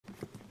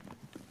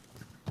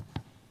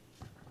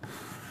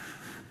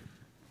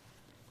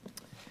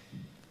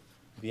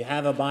If you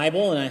have a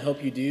Bible, and I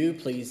hope you do,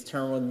 please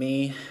turn with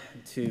me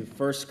to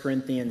 1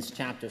 Corinthians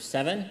chapter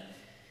 7,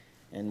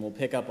 and we'll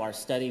pick up our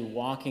study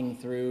walking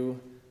through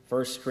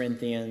 1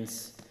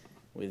 Corinthians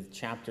with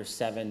chapter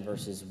 7,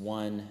 verses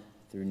 1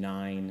 through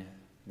 9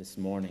 this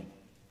morning.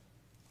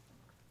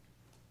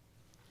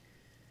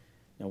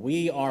 Now,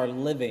 we are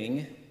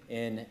living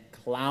in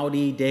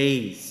cloudy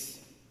days,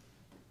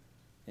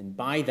 and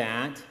by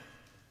that,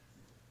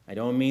 I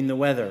don't mean the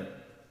weather.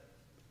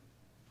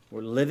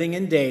 We're living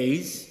in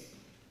days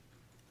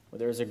where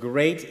there's a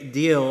great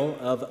deal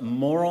of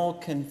moral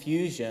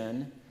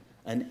confusion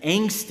and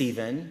angst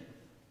even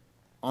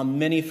on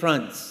many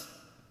fronts.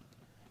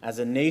 As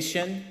a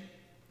nation,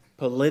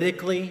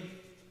 politically,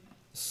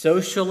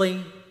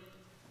 socially,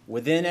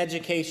 within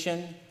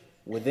education,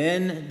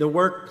 within the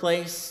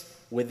workplace,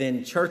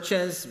 within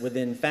churches,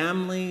 within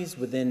families,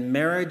 within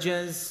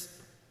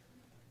marriages,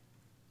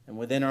 and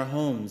within our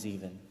homes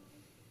even.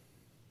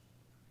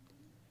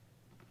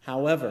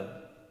 However,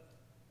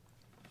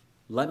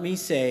 let me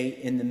say,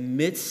 in the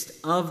midst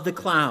of the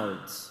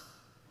clouds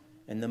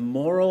and the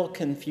moral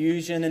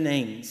confusion and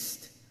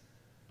angst,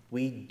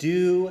 we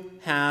do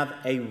have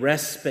a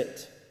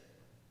respite.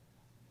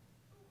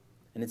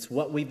 And it's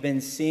what we've been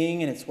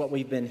seeing and it's what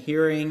we've been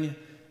hearing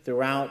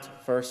throughout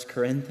 1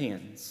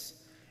 Corinthians.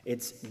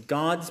 It's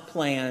God's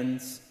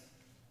plans,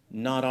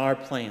 not our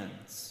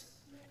plans.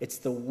 It's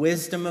the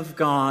wisdom of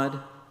God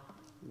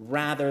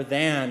rather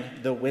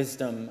than the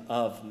wisdom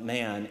of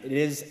man. It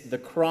is the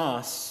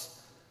cross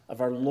of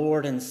our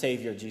Lord and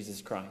Savior,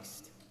 Jesus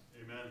Christ.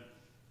 Amen.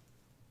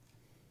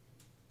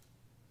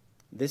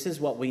 This is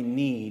what we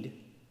need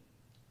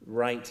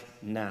right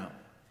now,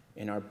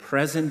 in our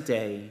present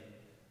day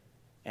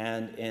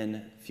and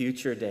in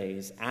future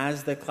days.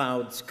 As the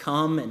clouds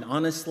come, and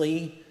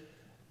honestly,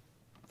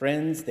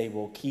 friends, they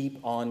will keep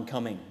on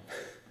coming.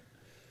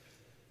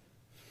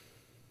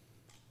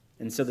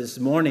 And so this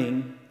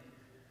morning,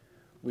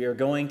 we are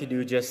going to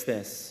do just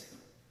this.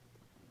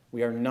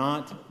 We are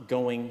not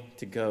going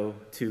to go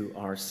to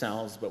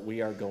ourselves, but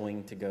we are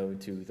going to go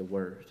to the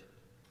Word.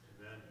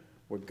 Amen.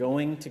 We're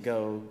going to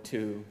go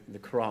to the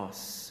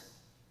cross.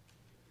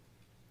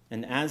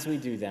 And as we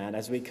do that,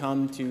 as we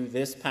come to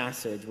this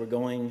passage, we're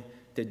going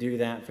to do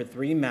that for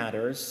three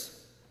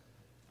matters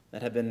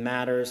that have been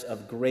matters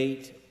of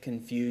great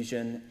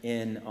confusion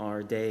in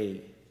our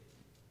day.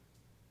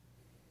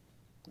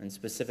 And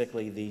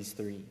specifically these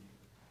three: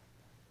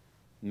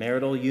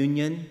 marital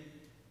union,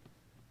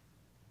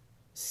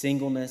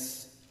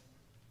 singleness,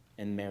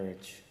 and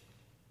marriage.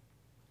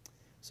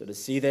 So to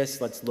see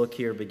this, let's look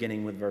here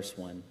beginning with verse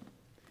 1.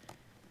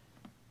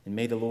 And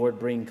may the Lord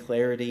bring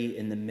clarity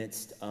in the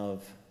midst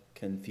of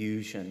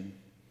confusion.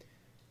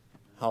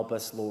 Help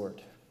us,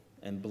 Lord,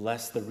 and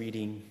bless the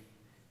reading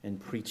and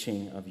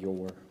preaching of your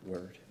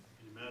word.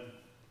 Amen.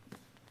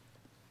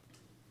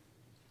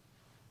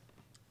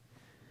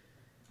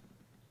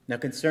 Now,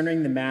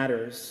 concerning the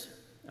matters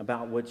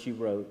about which you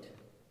wrote,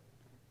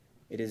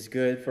 it is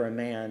good for a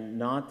man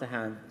not to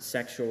have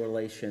sexual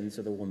relations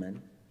with a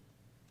woman.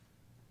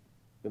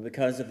 But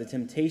because of the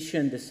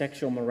temptation to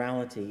sexual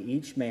morality,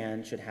 each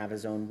man should have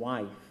his own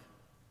wife,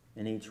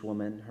 and each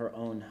woman her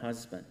own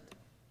husband.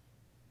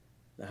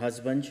 The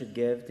husband should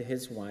give to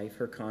his wife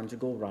her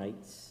conjugal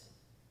rights,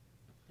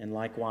 and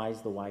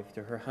likewise the wife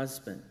to her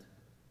husband.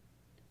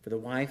 For the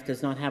wife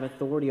does not have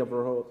authority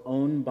over her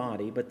own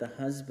body, but the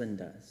husband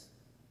does.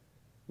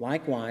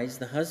 Likewise,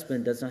 the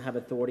husband does not have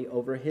authority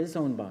over his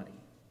own body,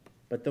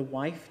 but the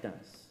wife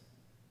does.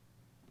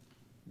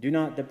 Do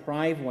not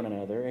deprive one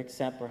another,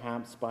 except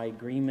perhaps by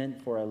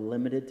agreement for a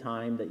limited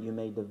time, that you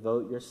may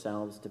devote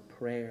yourselves to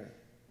prayer.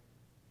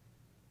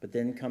 But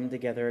then come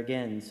together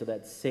again, so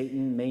that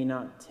Satan may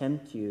not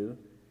tempt you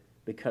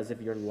because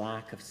of your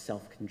lack of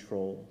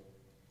self-control.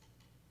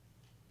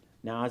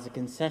 Now, as a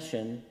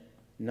concession,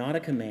 not a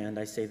command,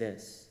 I say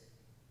this: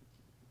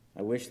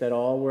 I wish that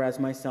all were as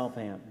myself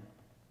am,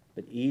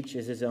 but each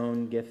is his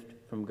own gift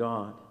from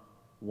God,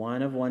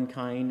 one of one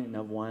kind and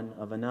of one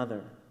of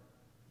another.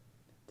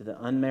 To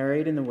the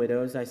unmarried and the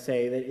widows I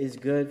say that it is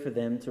good for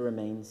them to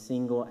remain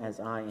single as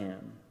I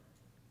am.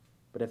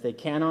 But if they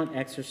cannot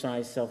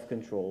exercise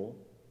self-control,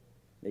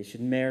 they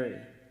should marry.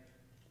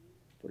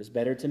 For it is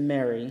better to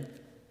marry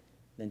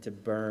than to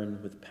burn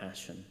with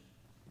passion.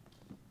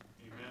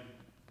 Amen.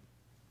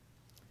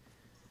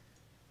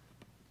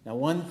 Now,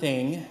 one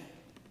thing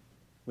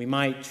we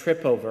might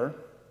trip over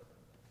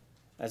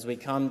as we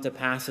come to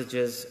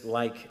passages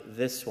like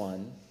this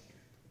one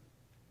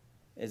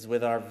is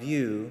with our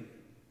view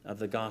of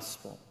the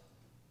gospel.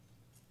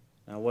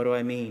 Now, what do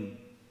I mean?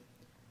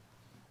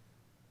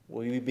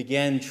 We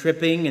begin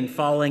tripping and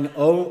falling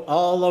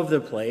all over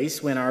the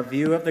place when our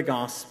view of the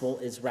gospel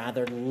is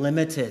rather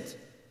limited,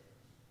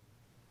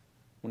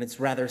 when it's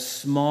rather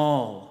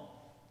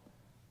small,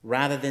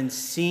 rather than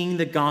seeing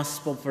the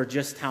gospel for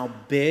just how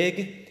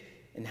big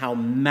and how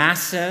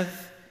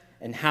massive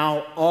and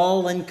how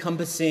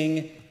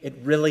all-encompassing it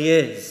really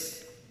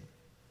is.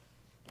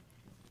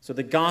 So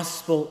the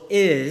gospel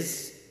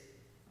is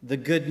the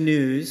good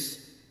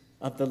news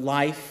of the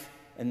life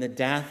and the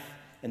death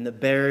and the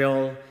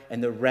burial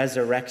and the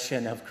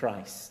resurrection of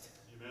Christ.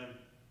 Amen.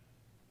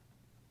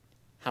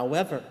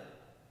 However,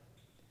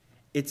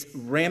 its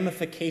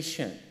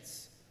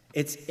ramifications,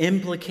 its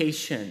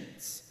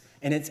implications,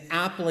 and its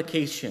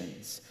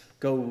applications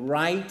go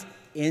right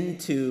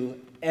into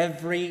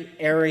every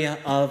area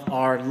of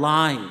our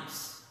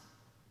lives.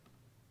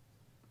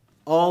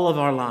 All of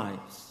our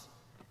lives.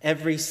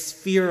 Every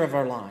sphere of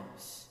our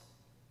lives.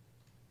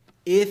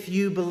 If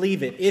you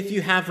believe it, if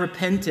you have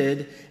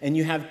repented and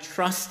you have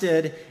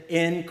trusted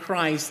in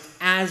Christ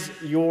as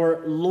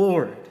your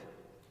Lord,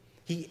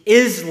 He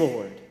is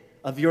Lord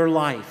of your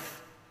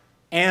life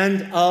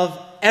and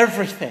of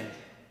everything.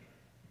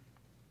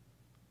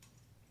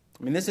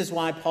 I mean, this is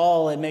why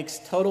Paul, it makes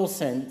total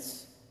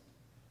sense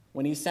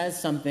when he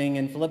says something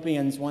in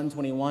Philippians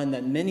 1:21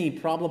 that many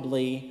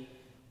probably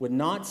would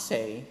not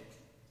say,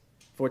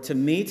 "For to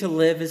me to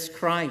live is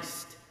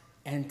Christ,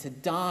 and to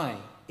die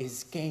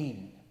is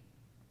gain."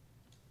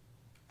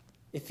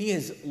 If He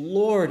is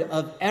Lord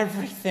of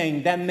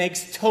everything, that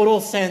makes total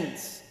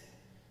sense,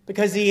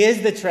 because He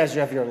is the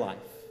treasure of your life.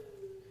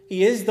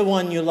 He is the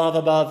one you love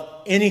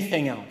above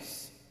anything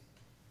else.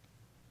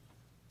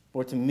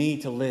 For to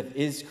me to live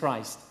is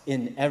Christ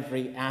in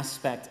every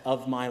aspect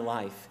of my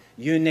life.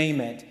 You name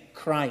it,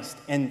 Christ.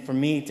 And for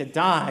me to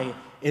die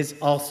is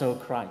also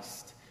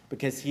Christ,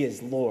 because He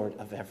is Lord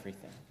of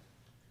everything.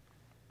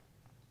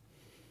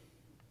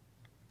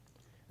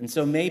 And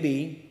so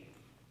maybe,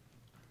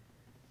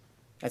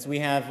 as we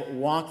have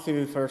walked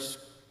through 1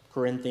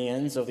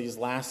 Corinthians over these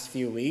last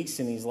few weeks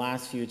and these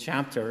last few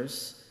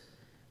chapters,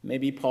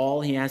 maybe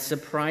Paul, he has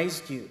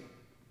surprised you.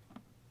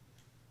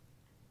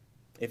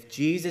 If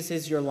Jesus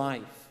is your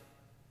life,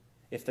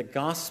 if the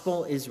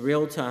gospel is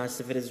real to us,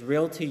 if it is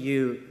real to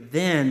you,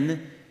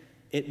 then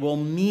it will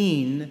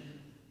mean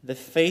the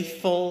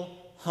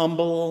faithful,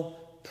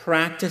 humble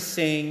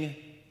practicing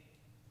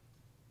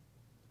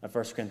of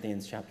 1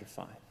 Corinthians chapter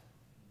 5,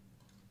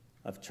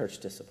 of church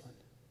discipline.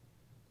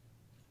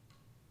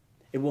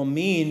 It will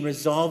mean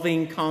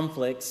resolving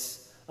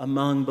conflicts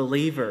among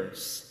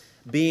believers,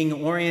 being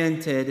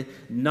oriented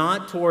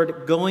not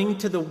toward going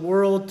to the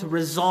world to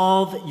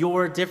resolve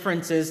your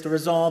differences, to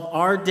resolve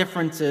our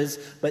differences,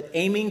 but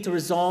aiming to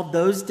resolve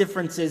those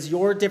differences,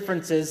 your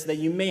differences that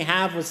you may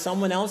have with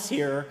someone else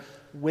here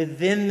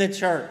within the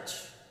church,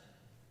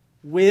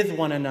 with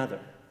one another.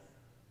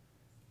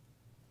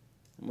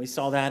 And we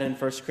saw that in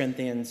 1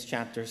 Corinthians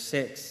chapter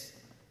 6,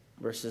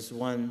 verses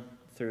 1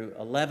 through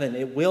 11.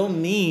 It will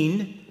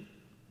mean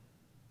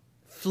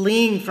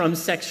fleeing from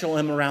sexual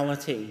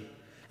immorality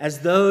as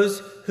those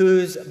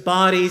whose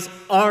bodies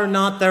are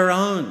not their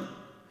own.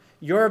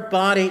 Your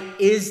body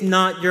is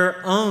not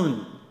your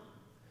own.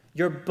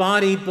 Your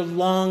body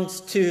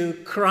belongs to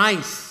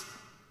Christ.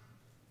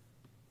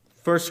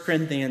 1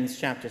 Corinthians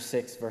chapter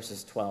 6,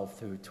 verses 12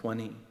 through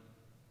 20.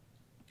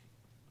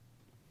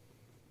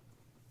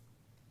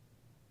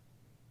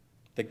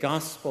 The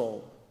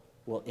gospel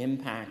will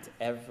impact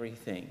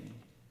everything.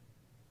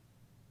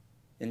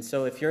 And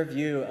so if your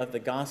view of the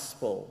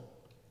gospel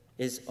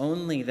is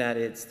only that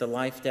it's the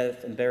life,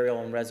 death, and burial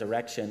and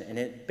resurrection, and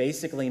it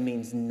basically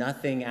means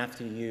nothing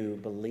after you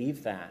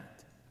believe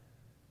that,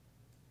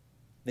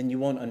 then you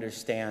won't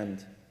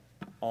understand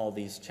all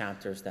these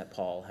chapters that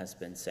Paul has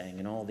been saying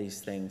and all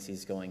these things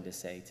he's going to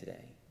say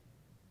today.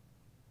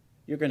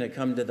 You're going to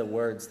come to the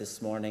words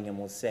this morning and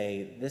will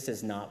say, this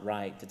is not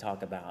right to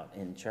talk about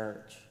in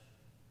church.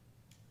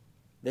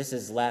 This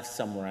is left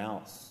somewhere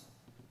else.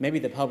 Maybe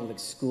the public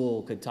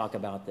school could talk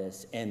about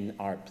this in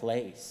our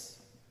place.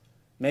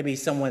 Maybe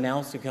someone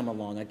else could come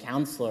along, a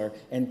counselor,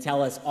 and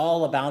tell us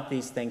all about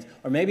these things.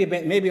 Or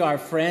maybe our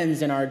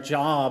friends in our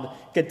job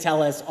could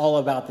tell us all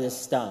about this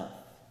stuff.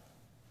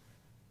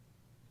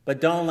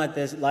 But don't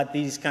let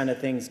these kind of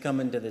things come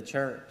into the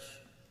church.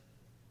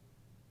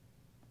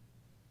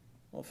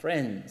 Well,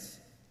 friends,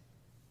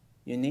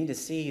 you need to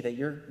see that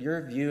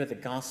your view of the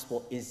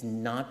gospel is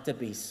not to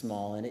be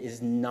small, and it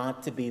is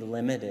not to be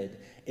limited.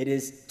 It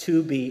is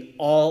to be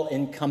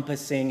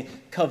all-encompassing,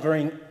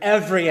 covering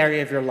every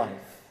area of your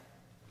life.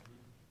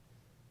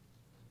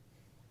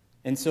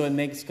 And so it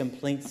makes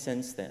complete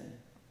sense then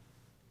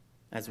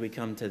as we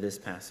come to this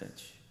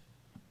passage.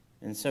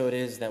 And so it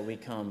is that we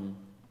come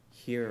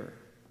here.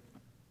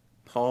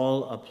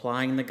 Paul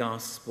applying the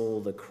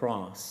gospel, the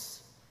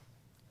cross,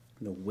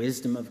 the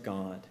wisdom of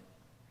God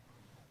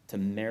to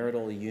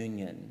marital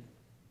union.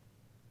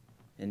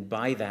 And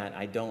by that,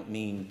 I don't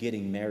mean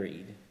getting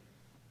married.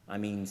 I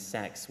mean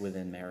sex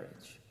within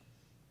marriage.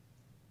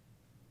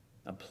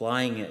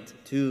 Applying it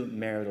to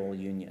marital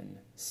union,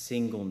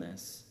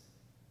 singleness,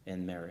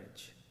 and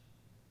marriage.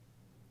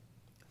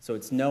 So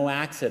it's no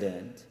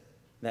accident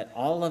that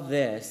all of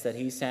this that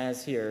he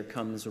says here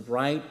comes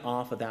right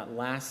off of that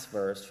last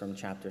verse from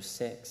chapter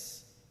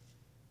 6,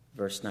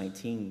 verse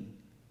 19.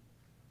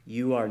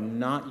 You are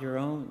not your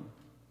own,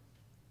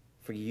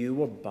 for you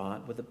were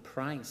bought with a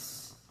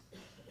price.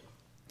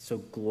 So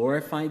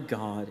glorify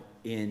God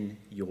in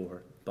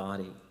your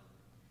body.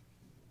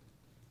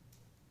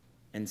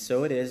 And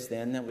so it is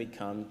then that we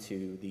come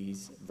to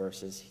these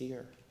verses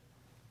here.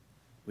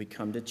 we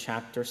come to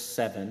chapter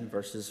 7,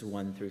 verses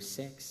 1 through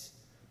 6.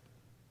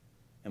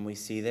 And we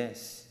see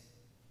this.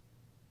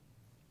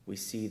 We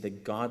see the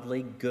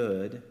godly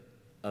good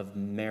of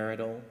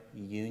marital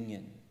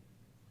union.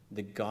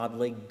 The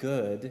godly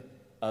good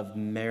of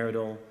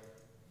marital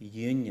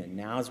union.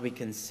 Now, as we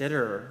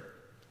consider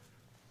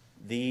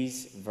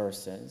these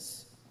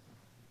verses,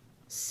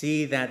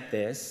 see that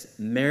this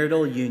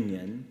marital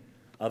union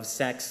of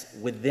sex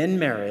within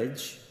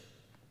marriage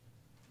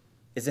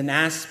is an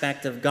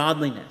aspect of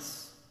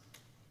godliness,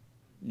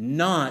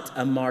 not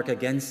a mark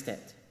against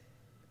it.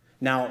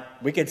 Now,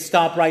 we could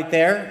stop right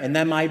there, and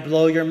that might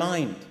blow your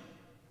mind.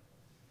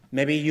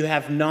 Maybe you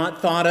have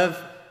not thought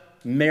of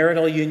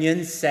marital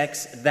union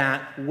sex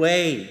that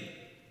way.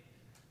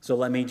 So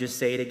let me just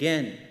say it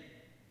again.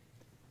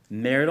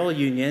 Marital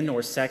union,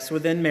 or sex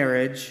within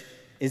marriage,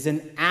 is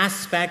an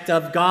aspect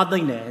of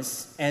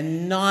godliness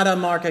and not a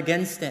mark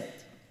against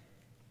it.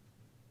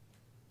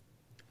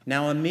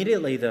 Now,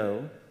 immediately,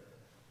 though,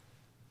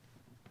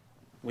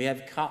 we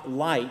have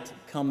light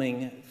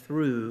coming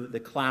through the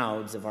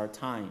clouds of our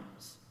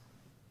times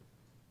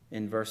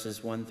in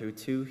verses 1 through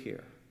 2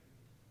 here.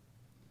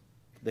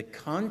 The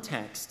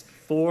context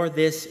for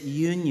this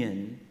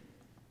union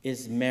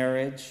is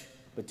marriage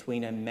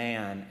between a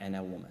man and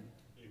a woman.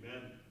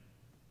 Amen.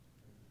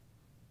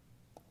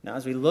 Now,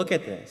 as we look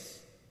at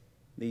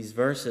these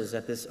verses,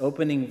 at this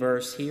opening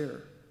verse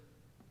here,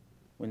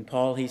 when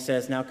Paul, he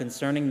says, now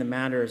concerning the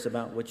matters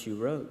about which you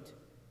wrote,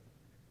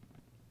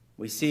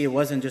 we see it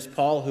wasn't just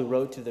Paul who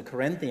wrote to the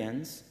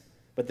Corinthians,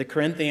 but the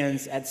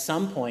Corinthians at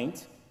some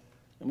point,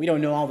 and we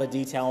don't know all the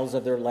details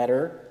of their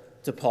letter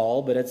to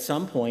Paul, but at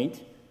some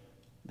point,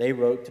 they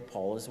wrote to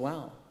Paul as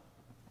well.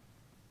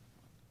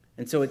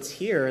 And so it's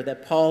here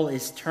that Paul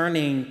is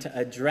turning to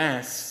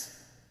address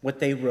what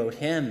they wrote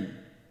him,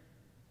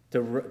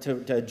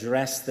 to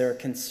address their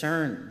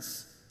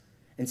concerns.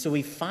 And so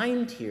we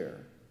find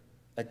here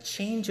a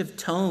change of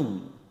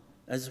tone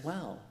as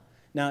well.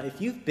 Now, if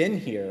you've been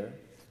here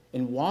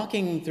and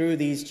walking through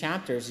these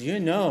chapters, you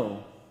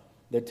know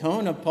the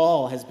tone of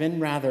Paul has been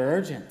rather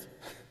urgent.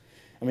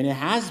 I mean, it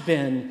has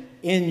been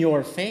in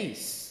your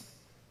face.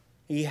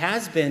 He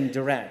has been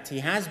direct.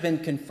 He has been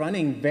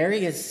confronting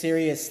various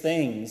serious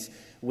things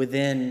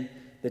within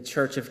the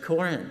church of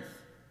Corinth.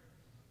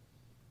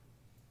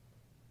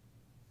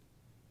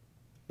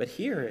 But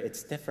here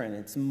it's different.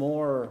 It's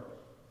more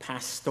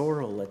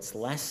pastoral. It's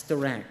less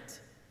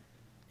direct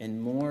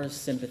and more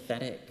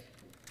sympathetic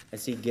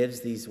as he gives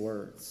these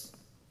words.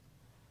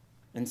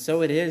 And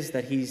so it is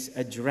that he's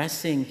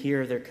addressing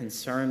here their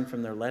concern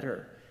from their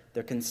letter.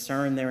 Their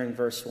concern there in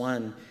verse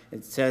 1.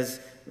 It says,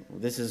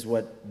 this is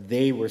what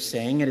they were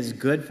saying, it is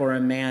good for a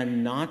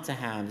man not to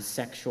have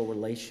sexual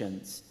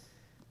relations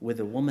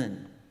with a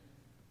woman.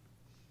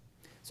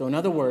 So in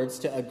other words,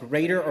 to a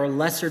greater or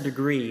lesser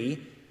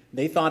degree,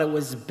 they thought it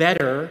was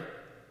better,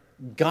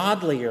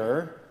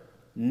 godlier,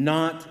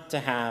 not to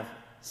have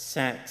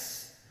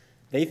sex.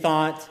 They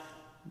thought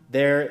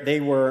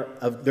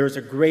there's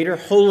a greater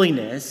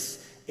holiness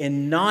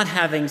in not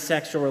having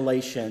sexual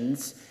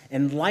relations,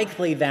 and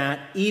likely that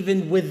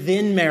even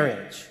within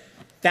marriage.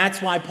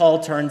 That's why Paul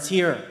turns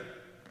here.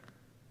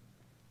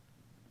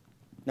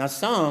 Now,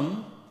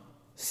 some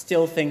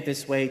still think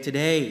this way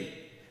today.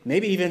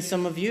 Maybe even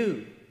some of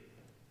you.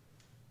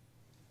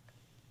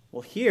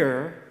 Well,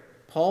 here,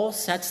 Paul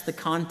sets the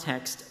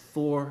context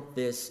for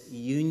this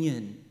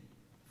union,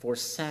 for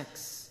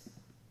sex.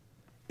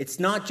 It's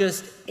not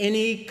just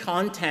any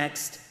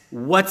context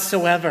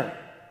whatsoever.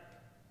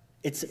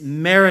 It's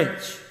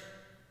marriage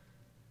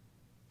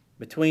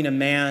between a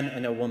man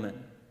and a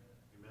woman.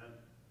 Amen.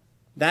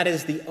 That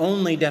is the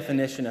only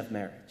definition of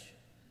marriage.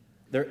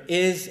 There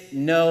is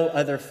no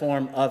other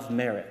form of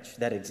marriage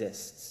that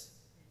exists.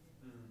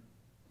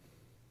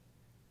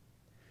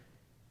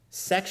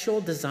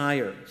 Sexual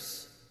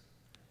desires,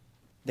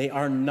 they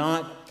are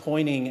not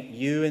pointing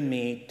you and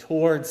me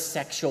towards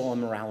sexual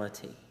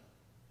immorality,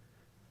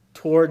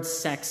 towards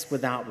sex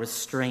without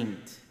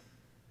restraint.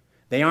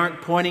 They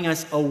aren't pointing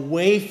us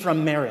away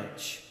from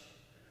marriage.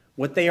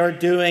 What they are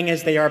doing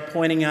is they are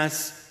pointing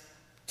us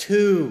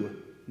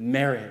to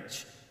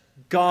marriage.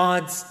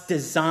 God's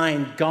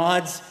design,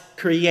 God's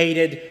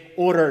created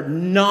order,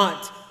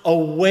 not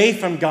away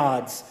from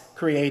God's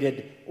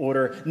created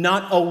order,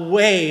 not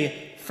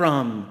away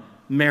from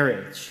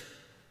marriage.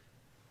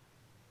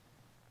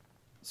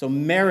 So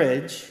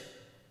marriage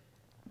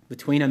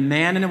between a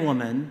man and a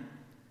woman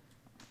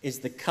is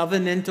the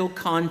covenantal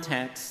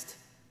context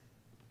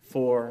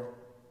for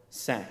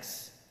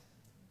sex.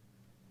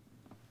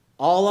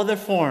 All other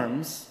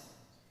forms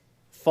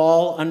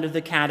fall under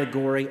the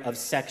category of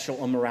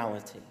sexual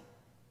immorality.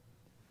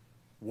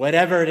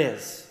 Whatever it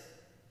is,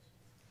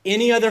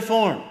 any other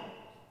form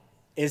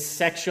is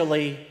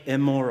sexually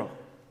immoral.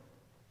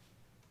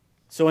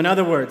 So in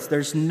other words,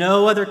 there's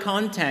no other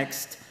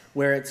context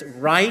where it's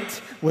right,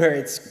 where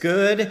it's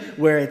good,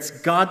 where it's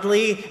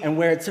godly, and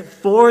where it's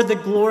for the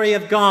glory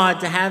of God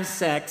to have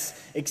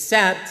sex,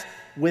 except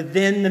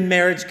within the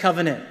marriage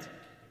covenant.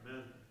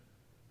 Amen.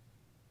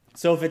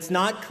 So if it's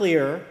not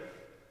clear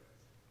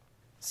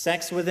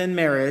sex within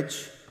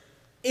marriage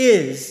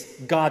is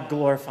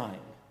God-glorifying,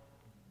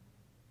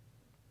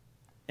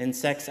 and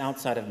sex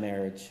outside of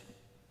marriage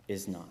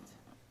is not.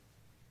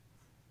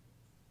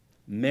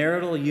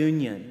 Marital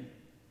union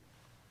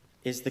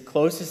is the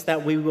closest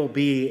that we will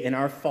be in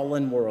our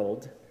fallen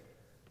world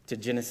to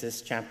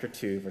Genesis chapter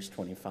 2, verse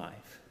 25.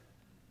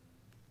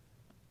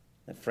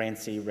 That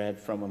Francie read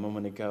from a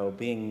moment ago,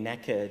 being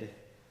naked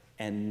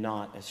and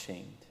not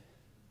ashamed.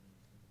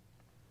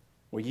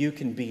 Where you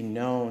can be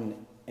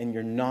known and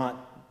you're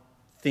not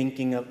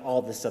thinking of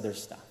all this other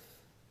stuff.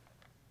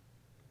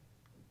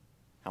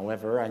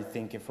 However, I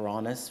think if we're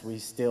honest, we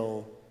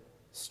still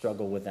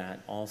struggle with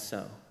that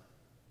also.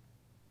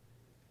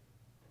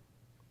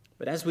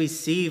 But as we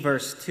see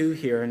verse 2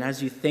 here, and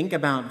as you think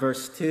about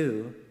verse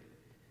 2,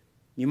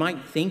 you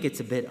might think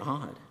it's a bit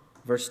odd.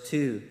 Verse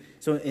 2.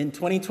 So in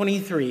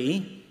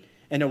 2023,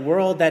 in a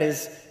world that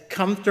is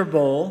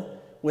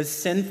comfortable with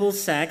sinful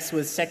sex,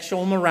 with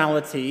sexual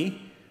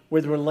morality,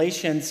 with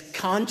relations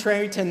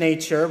contrary to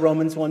nature,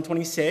 Romans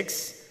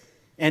 1:26,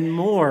 and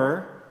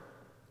more,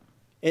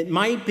 it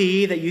might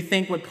be that you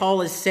think what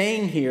Paul is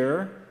saying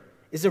here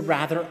is a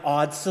rather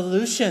odd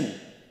solution.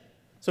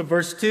 So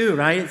verse 2,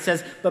 right? It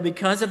says, but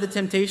because of the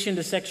temptation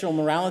to sexual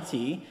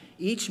morality,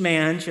 each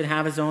man should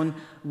have his own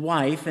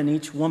wife and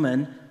each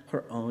woman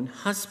her own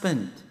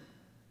husband.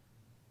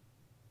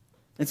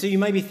 And so you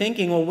might be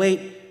thinking, well,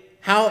 wait,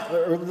 how,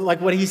 or like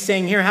what he's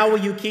saying here, how will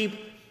you keep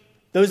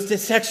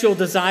those sexual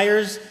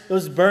desires,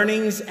 those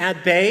burnings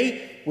at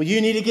bay? Well,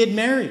 you need to get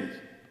married.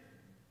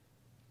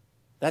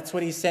 That's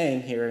what he's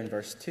saying here in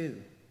verse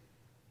 2.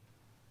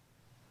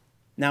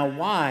 Now,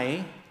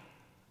 why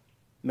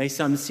may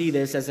some see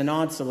this as an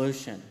odd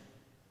solution?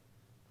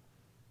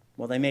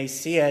 Well, they may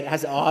see it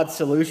as an odd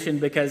solution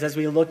because as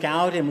we look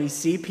out and we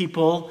see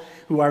people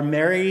who are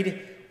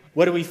married,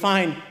 what do we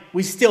find?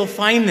 We still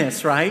find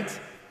this, right?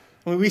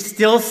 We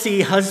still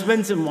see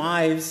husbands and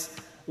wives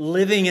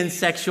living in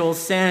sexual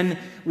sin.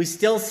 We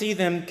still see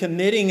them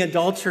committing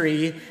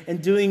adultery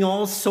and doing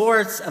all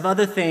sorts of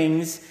other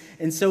things.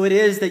 And so it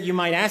is that you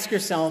might ask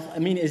yourself,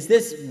 is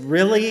this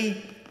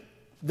really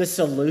the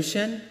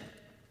solution?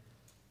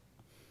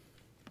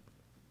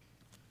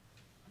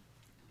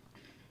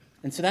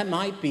 And so that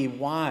might be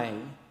why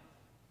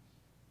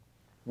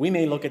we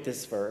may look at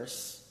this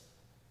verse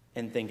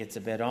and think it's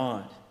a bit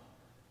odd.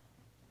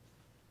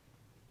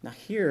 Now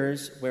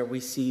here's where we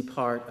see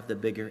part of the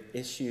bigger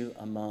issue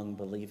among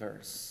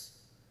believers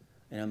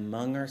and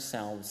among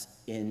ourselves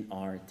in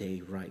our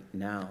day right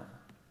now.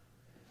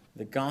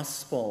 The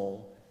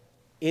gospel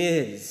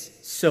is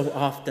so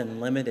often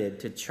limited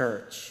to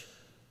church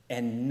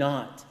and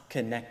not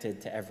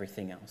connected to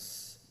everything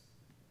else.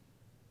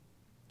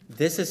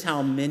 This is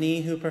how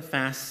many who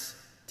profess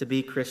to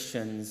be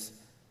Christians,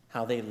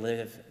 how they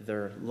live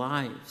their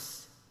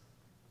lives.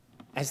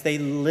 As they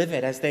live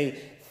it, as they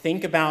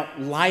think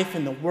about life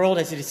in the world,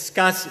 as they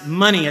discuss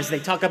money, as they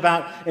talk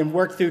about and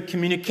work through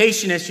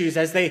communication issues,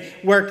 as they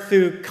work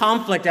through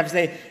conflict, as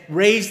they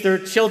raise their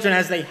children,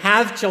 as they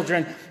have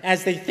children,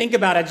 as they think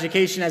about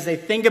education, as they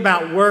think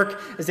about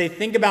work, as they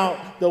think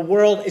about the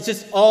world, it's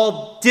just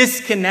all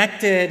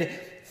disconnected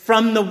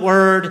from the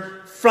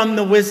Word, from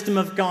the wisdom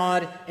of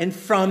God, and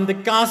from the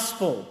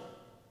gospel.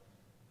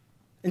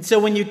 And so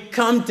when you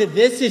come to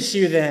this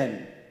issue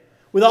then,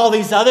 with all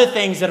these other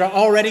things that are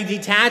already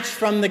detached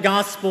from the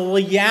gospel, well,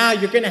 yeah,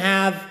 you're going to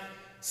have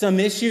some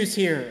issues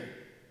here.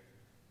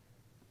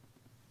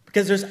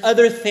 Because there's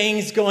other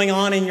things going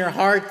on in your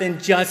heart than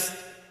just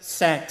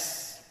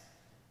sex.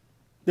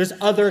 There's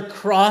other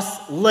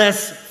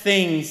crossless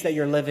things that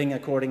you're living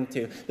according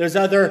to. There's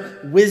other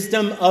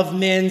wisdom of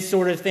men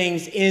sort of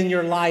things in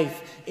your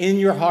life, in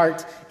your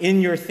heart, in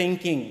your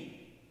thinking.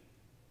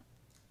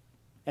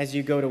 As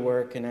you go to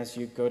work and as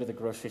you go to the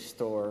grocery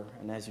store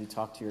and as you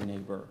talk to your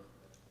neighbor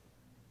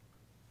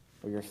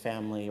or your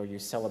family, or you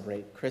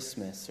celebrate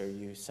Christmas or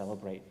you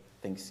celebrate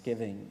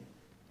Thanksgiving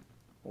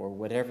or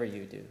whatever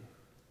you do.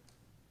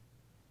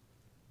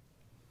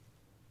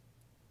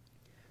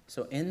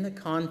 So in the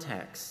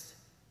context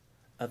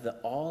of the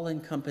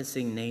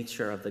all-encompassing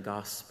nature of the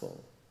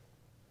gospel,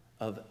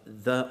 of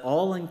the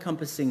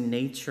all-encompassing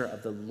nature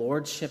of the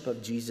lordship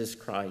of Jesus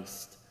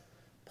Christ,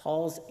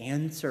 Paul's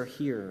answer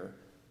here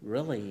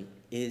really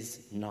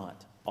is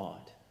not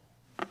odd.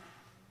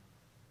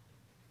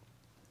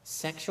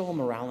 Sexual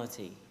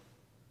morality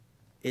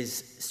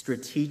is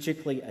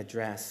strategically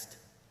addressed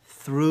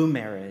through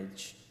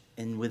marriage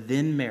and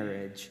within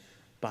marriage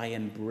by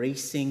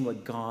embracing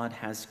what God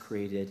has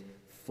created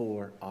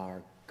for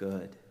our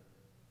good.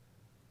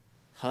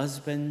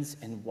 Husbands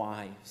and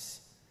wives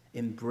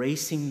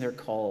embracing their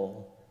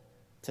call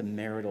to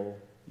marital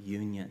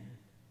union.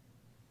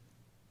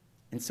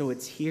 And so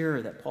it's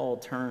here that Paul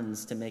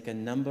turns to make a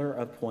number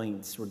of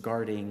points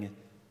regarding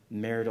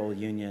marital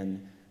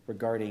union,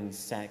 regarding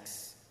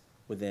sex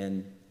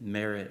within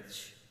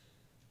marriage.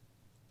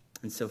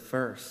 And so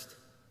first,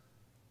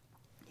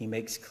 he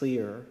makes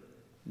clear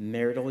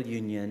marital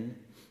union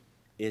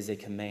is a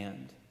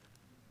command.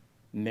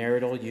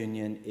 Marital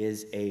union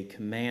is a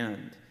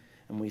command.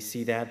 And we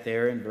see that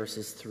there in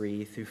verses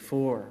 3 through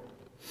 4.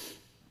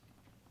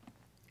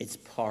 It's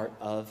part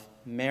of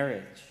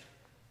marriage.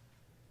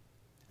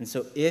 And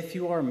so if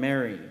you are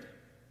married,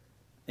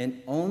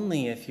 and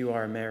only if you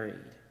are married,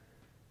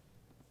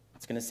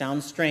 it's going to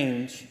sound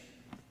strange,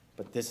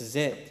 but this is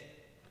it.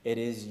 It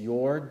is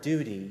your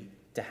duty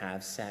to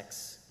have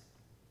sex.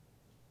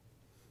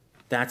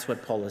 That's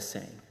what Paul is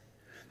saying.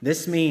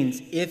 This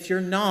means if you're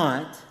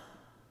not,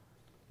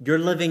 you're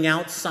living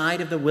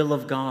outside of the will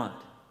of God,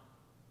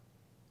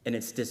 and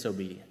it's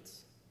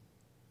disobedience.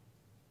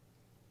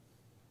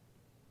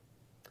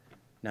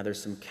 Now,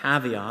 there's some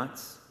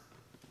caveats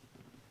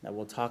that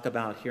we'll talk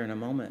about here in a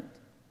moment.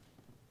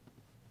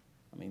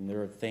 I mean,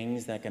 there are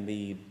things that can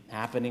be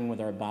happening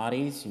with our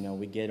bodies.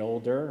 We get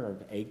older, or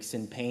aches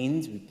and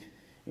pains. We,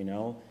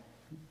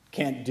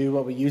 can't do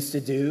what we used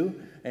to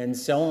do, and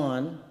so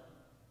on.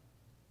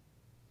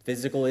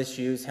 Physical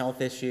issues, health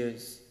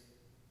issues.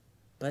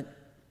 But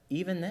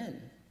even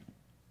then,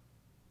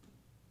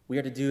 we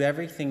are to do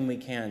everything we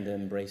can to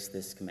embrace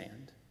this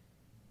command.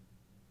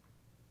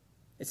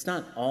 It's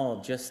not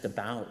all just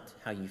about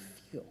how you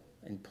feel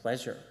and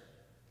pleasure.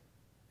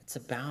 It's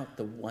about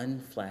the one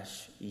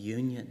flesh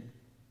union,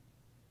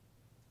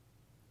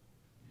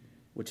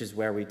 which is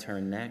where we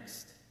turn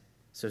next.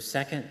 So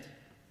second,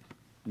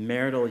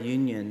 marital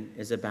union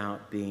is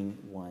about being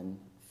one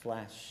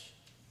flesh.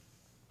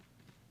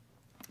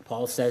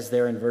 Paul says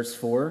there in verse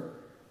 4,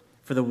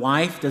 "For the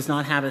wife does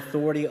not have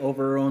authority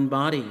over her own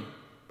body,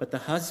 but the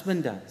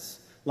husband does.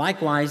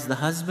 Likewise, the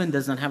husband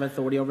does not have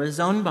authority over his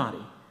own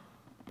body,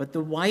 but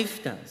the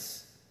wife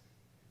does."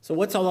 So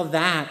what's all of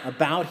that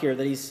about here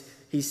that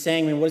he's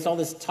saying? I mean, what is all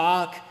this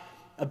talk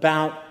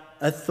about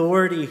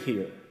authority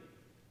here?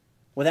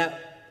 Well,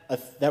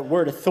 that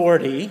word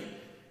authority,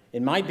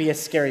 it might be a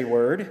scary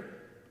word.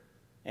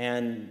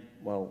 And,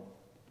 well,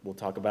 we'll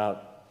talk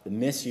about the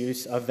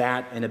misuse of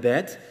that in a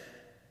bit.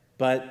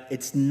 But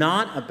it's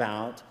not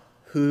about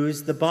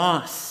who's the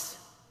boss.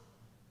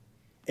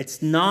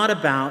 It's not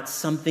about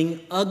something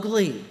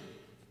ugly.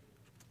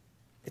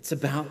 It's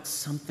about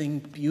something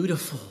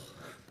beautiful.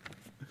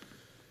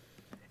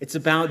 It's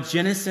about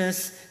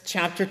Genesis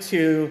chapter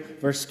 2,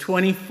 verse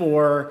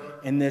 24,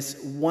 and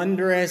this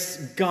wondrous,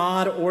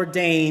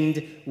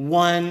 God-ordained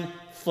one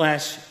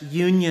flesh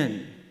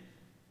union.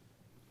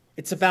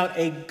 It's about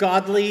a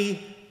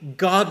godly,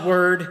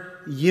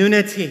 Godward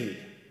unity.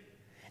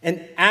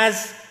 And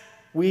as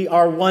we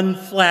are one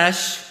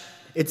flesh,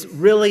 it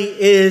really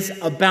is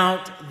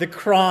about the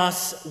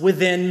cross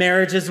within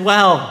marriage as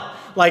well.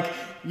 Like,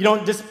 you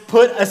don't just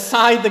put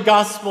aside the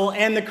gospel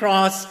and the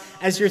cross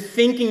as you're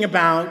thinking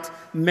about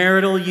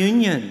marital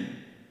union.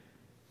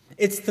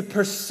 It's the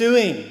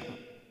pursuing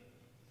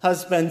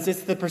husbands,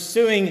 it's the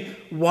pursuing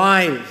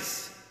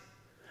wives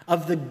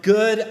of the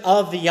good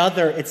of the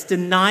other. It's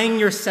denying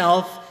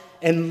yourself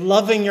and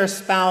loving your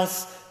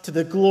spouse to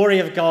the glory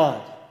of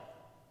God.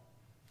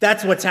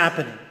 That's what's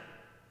happening.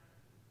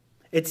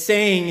 It's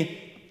saying,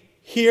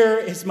 here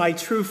is my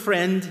true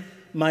friend,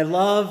 my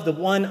love, the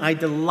one I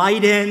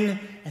delight in,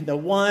 and the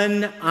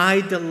one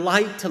I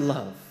delight to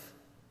love.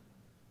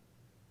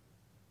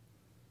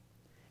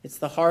 It's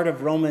the heart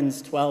of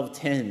Romans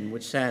 12:10,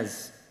 which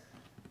says,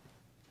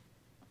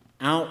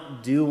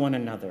 outdo one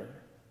another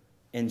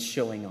in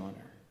showing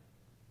honor.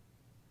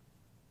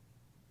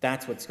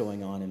 That's what's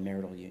going on in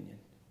marital union.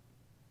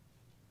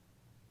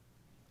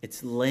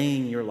 It's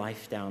laying your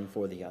life down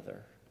for the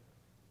other.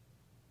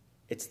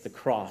 It's the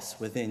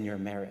cross within your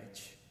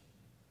marriage.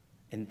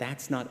 And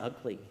that's not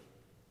ugly.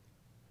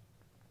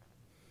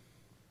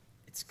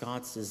 It's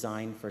God's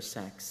design for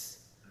sex.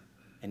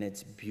 And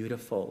it's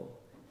beautiful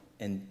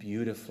and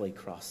beautifully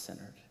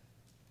cross-centered.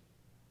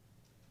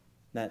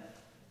 That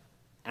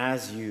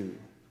as you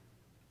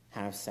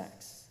have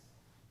sex,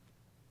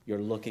 you're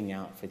looking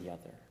out for the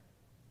other,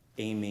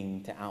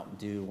 aiming to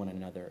outdo one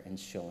another and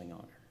showing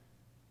honor.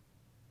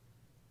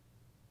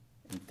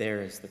 And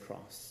there is the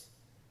cross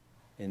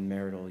in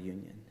marital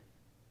union.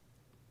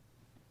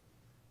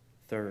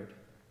 Third,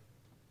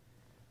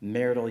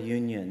 marital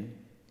union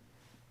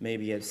may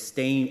be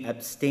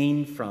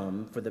abstained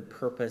from for the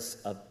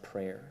purpose of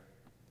prayer.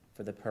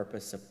 For the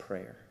purpose of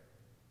prayer.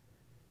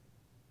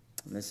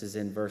 And this is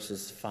in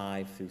verses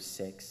 5 through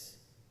 6.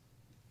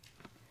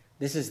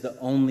 This is the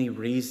only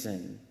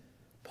reason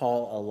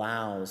Paul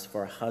allows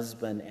for a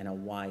husband and a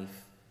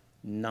wife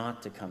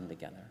not to come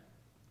together.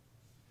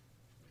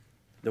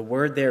 The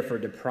word there for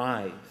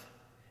deprive,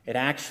 it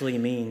actually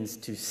means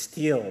to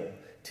steal,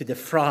 to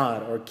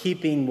defraud, or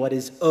keeping what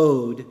is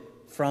owed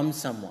from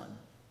someone.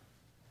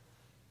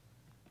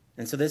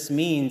 And so this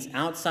means,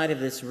 outside of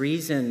this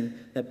reason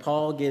that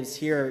Paul gives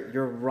here,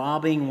 you're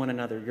robbing one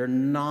another. You're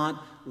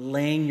not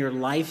laying your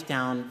life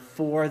down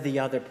for the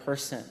other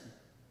person.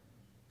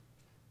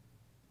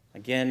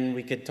 Again,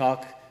 we could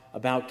talk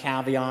about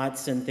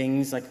caveats and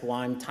things like, well,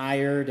 I'm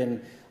tired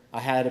and I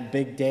had a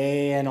big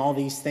day and all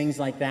these things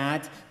like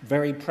that,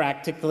 very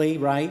practically,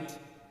 right?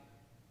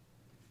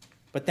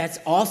 But that's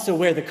also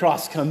where the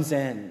cross comes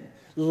in.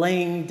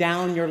 laying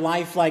down your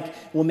life like,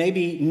 well,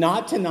 maybe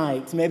not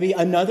tonight, maybe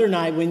another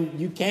night when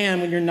you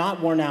can, when you're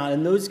not worn out,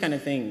 and those kind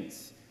of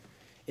things.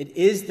 It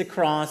is the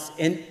cross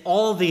in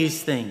all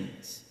these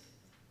things.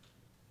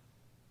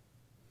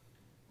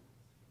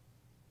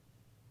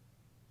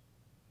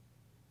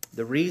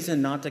 The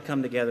reason not to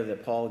come together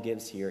that Paul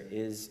gives here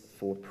is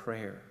for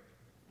prayer.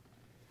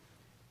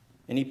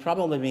 And he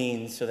probably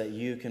means so that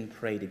you can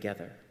pray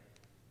together.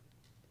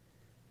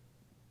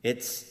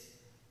 It's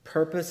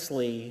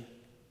purposely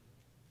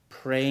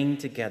praying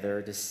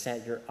together to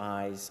set your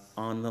eyes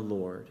on the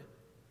Lord,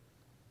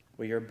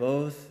 where you're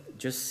both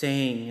just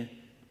saying,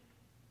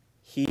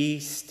 He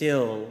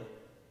still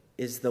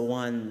is the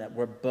one that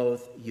we're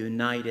both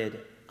united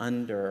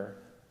under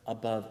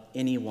above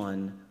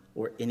anyone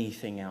or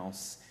anything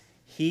else.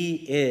 He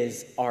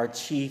is our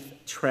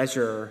chief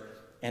treasure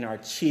and our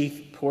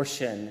chief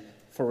portion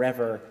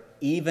forever,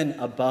 even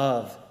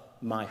above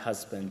my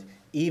husband,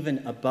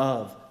 even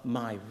above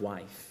my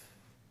wife.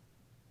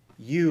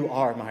 You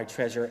are my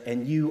treasure,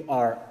 and you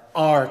are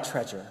our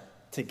treasure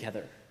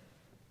together.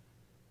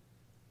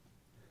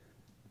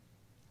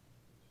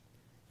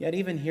 Yet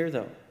even here,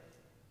 though,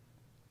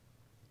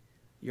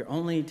 you're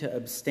only to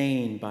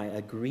abstain by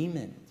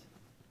agreement.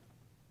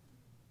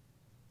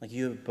 Like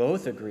you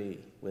both agree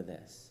with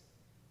this.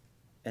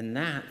 And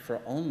that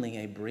for only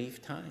a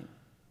brief time.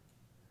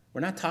 We're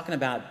not talking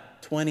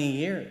about 20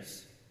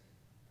 years,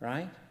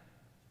 right?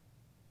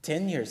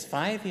 10 years,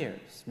 5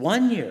 years,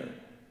 1 year.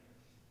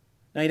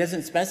 Now, he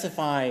doesn't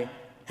specify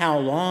how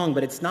long,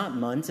 but it's not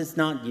months, it's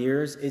not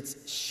years,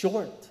 it's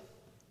short.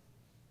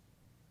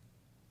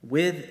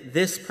 With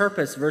this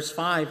purpose, verse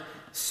 5,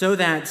 so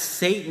that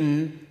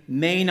Satan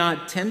may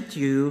not tempt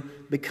you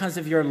because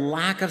of your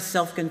lack of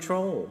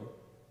self-control.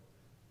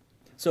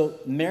 So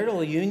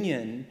marital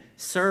union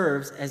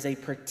serves as a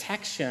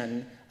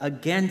protection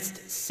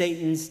against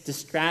Satan's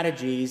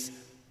strategies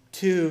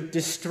to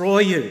destroy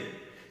you,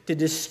 to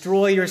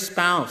destroy your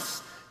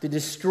spouse, to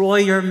destroy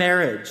your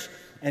marriage,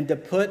 and to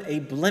put a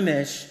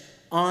blemish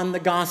on the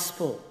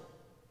gospel.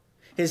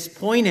 His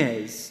point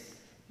is,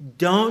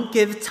 don't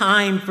give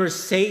time for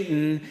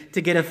Satan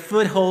to get a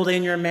foothold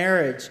in your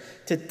marriage,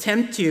 to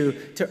tempt you,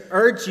 to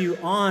urge you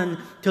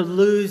on to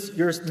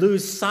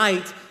lose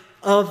sight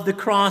of the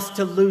cross,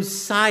 to lose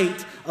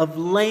sight of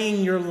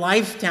laying your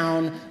life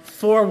down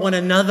for one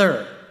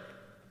another.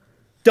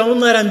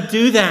 Don't let him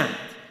do that.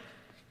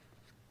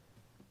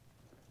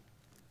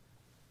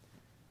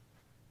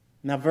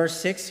 Now, verse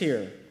 6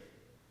 here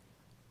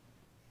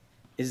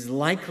is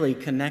likely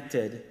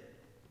connected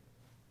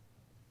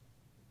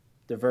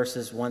to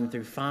verses 1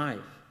 through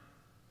 5,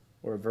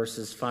 or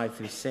verses 5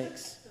 through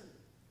 6,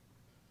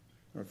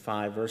 or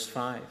 5, verse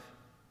 5,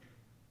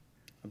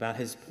 about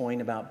his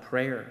point about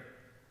prayer.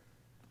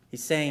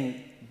 He's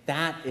saying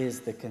that is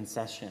the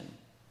concession,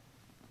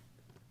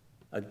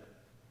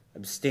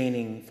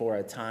 abstaining for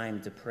a time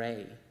to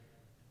pray.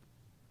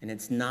 And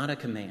it's not a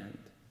command.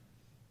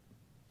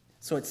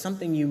 So it's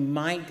something you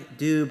might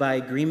do by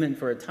agreement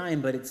for a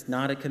time, but it's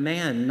not a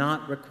command,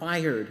 not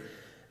required.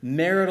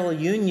 Marital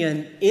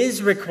union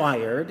is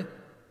required,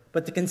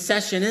 but the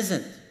concession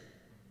isn't.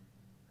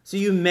 So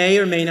you may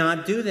or may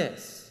not do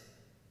this,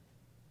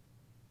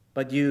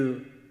 but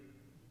you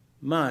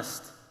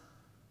must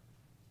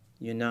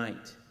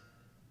unite.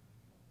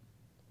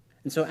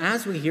 And so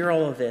as we hear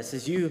all of this,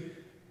 as you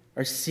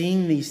are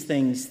seeing these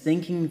things,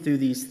 thinking through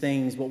these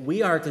things, what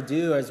we are to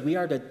do is we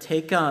are to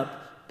take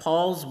up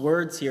Paul's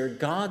words here,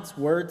 God's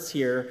words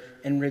here,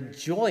 and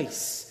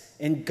rejoice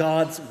in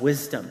God's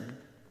wisdom.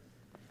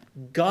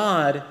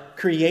 God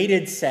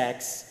created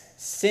sex,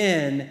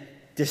 sin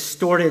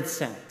distorted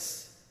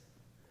sex.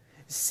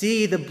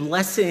 See the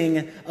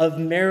blessing of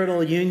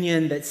marital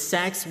union, that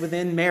sex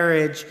within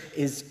marriage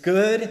is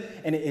good,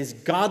 and it is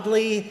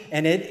godly,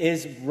 and it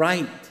is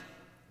right.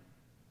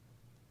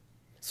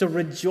 So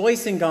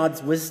rejoice in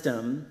God's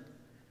wisdom,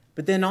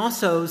 but then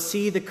also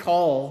see the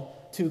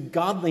call to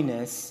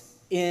godliness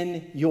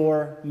in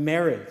your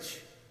marriage.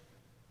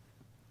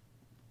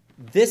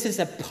 This is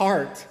a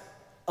part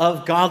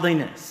of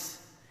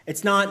godliness.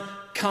 It's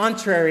not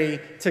contrary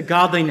to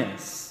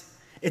godliness.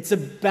 It's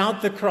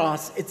about the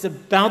cross, it's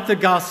about the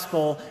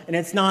gospel, and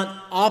it's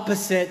not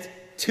opposite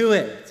to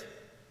it.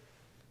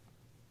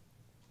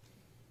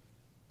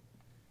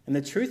 And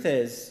the truth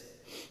is,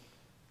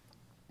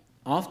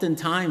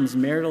 oftentimes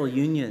marital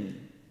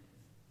union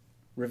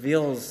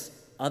reveals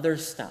other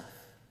stuff.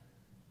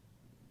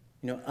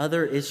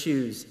 Other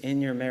issues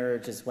in your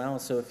marriage as well.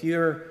 So if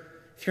you're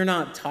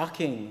not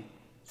talking,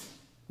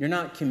 you're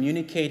not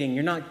communicating,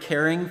 you're not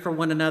caring for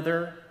one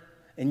another,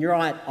 and you're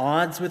at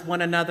odds with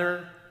one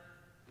another,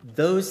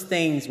 those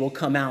things will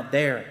come out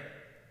there.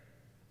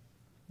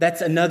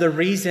 That's another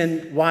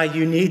reason why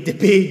you need to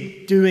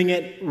be doing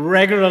it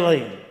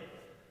regularly.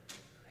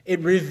 It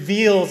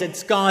reveals,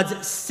 it's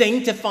God's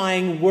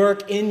sanctifying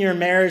work in your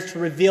marriage to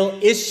reveal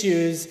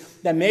issues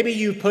that maybe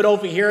you put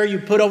over here, you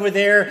put over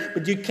there,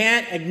 but you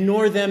can't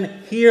ignore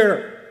them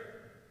here.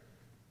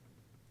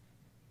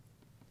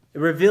 It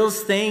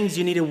reveals things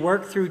you need to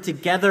work through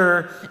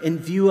together in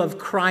view of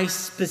Christ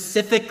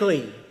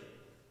specifically,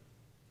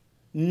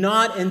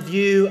 not in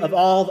view of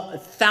all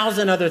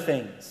 1,000 other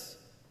things,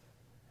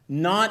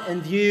 not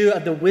in view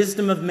of the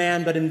wisdom of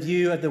man, but in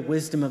view of the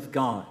wisdom of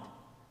God.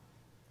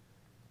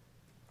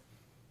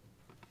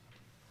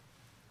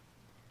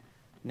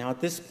 Now, at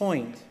this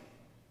point,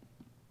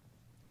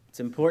 it's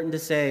important to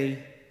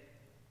say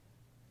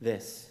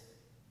this.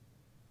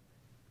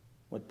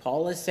 What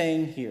Paul is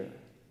saying here,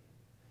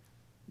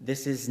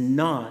 this is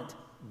not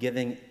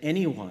giving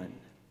anyone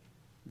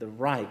the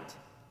right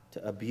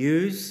to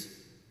abuse,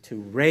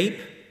 to rape,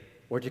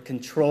 or to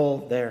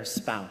control their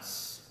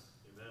spouse.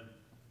 Amen.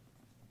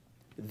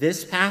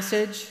 This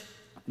passage,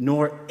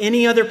 nor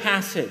any other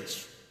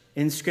passage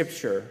in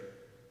Scripture,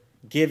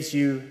 gives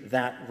you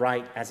that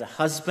right as a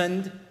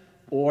husband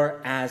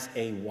or as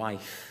a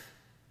wife.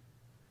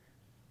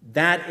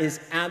 That is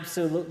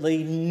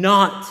absolutely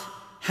not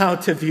how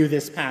to view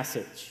this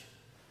passage.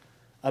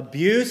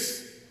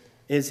 Abuse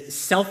is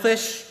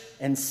selfish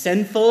and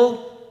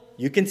sinful.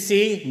 You can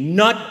see,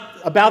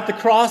 not about the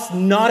cross,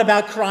 not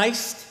about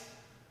Christ.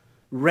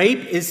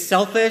 Rape is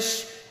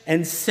selfish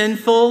and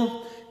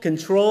sinful.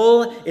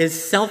 Control is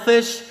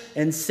selfish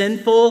and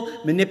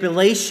sinful.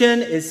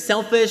 Manipulation is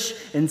selfish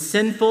and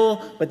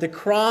sinful. But the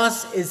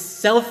cross is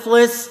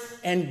selfless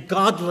and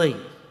godly.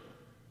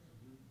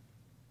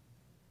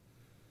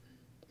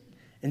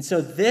 And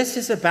so this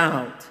is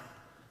about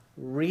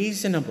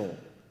reasonable,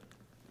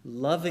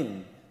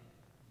 loving,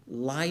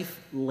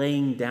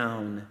 life-laying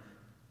down,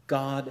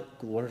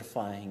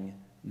 God-glorifying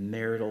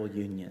marital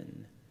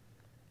union,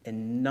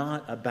 and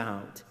not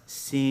about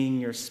seeing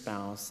your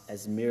spouse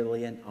as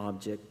merely an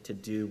object to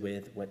do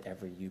with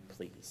whatever you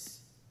please.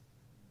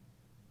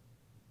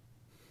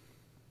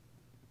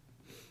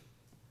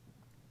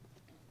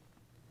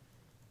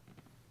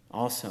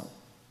 Also,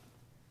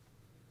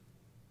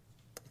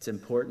 it's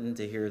important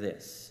to hear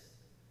this,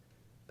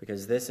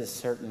 because this is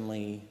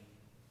certainly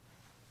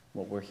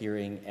what we're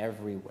hearing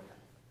everywhere.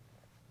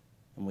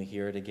 And we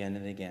hear it again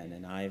and again,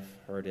 and I've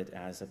heard it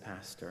as a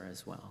pastor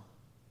as well.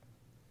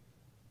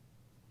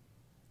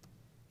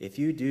 If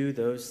you do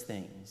those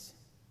things,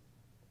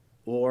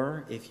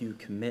 or if you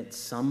commit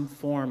some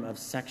form of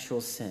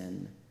sexual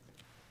sin,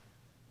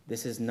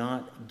 this is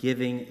not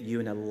giving you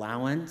an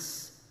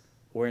allowance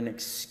or an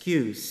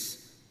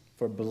excuse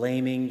for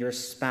blaming your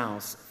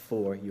spouse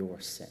for your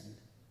sin.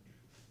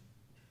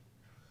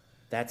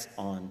 That's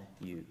on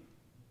you.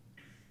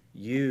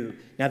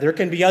 Now there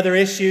can be other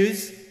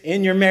issues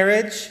in your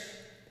marriage,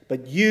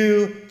 but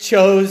you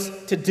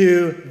chose to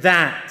do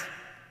that.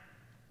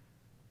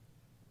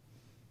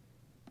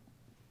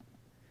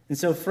 And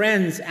so,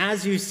 friends,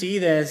 as you see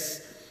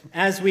this,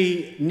 as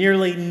we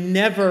nearly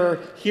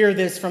never hear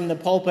this from the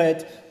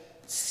pulpit,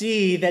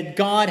 see that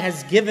God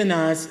has given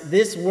us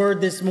this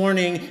word this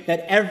morning,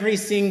 that every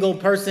single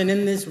person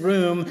in this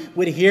room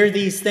would hear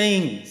these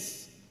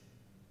things.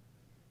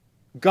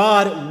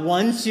 God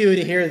wants you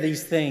to hear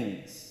these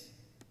things.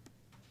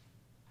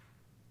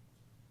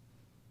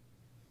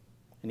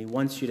 And he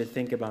wants you to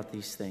think about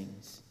these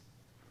things.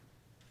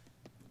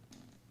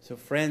 So,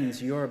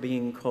 friends, you are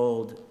being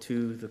called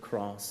to the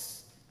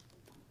cross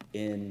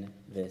in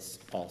this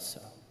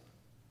also.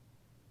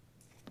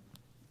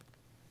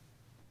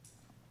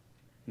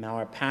 Now,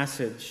 our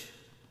passage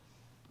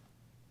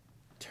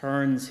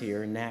turns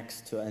here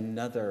next to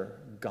another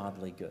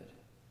godly good.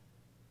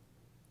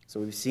 So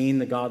we've seen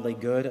the godly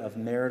good of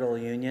marital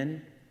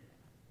union.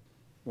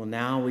 Well,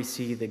 now we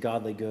see the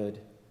godly good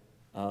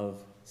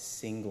of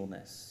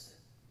singleness.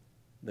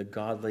 The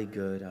godly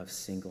good of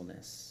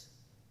singleness.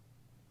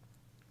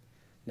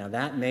 Now,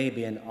 that may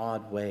be an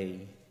odd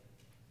way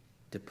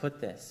to put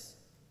this,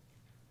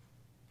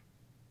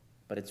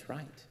 but it's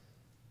right.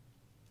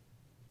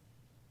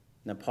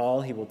 Now,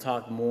 Paul, he will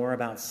talk more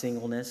about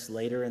singleness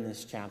later in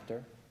this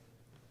chapter,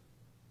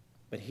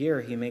 but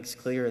here he makes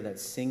clear that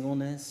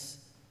singleness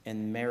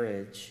and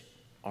marriage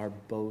are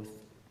both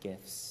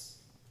gifts.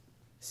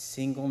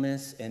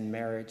 Singleness and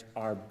marriage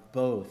are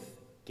both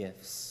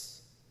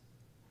gifts.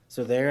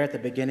 So there at the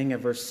beginning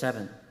of verse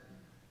 7,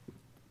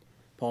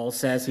 Paul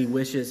says he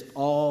wishes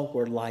all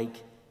were like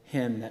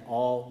him, that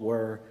all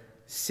were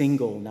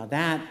single. Now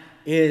that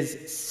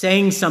is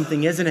saying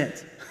something, isn't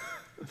it?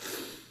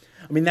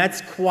 I mean,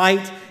 that's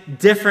quite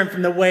different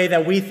from the way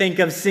that we think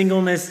of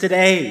singleness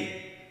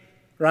today,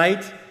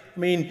 right? I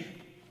mean,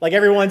 like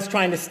everyone's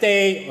trying to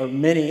stay, or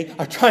many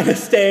are trying to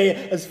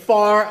stay as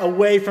far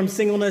away from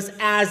singleness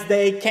as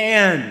they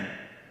can.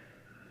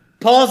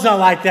 Paul's not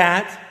like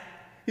that.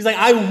 He's like,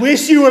 I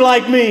wish you were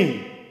like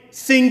me,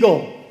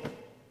 single,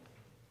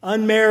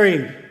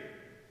 unmarried.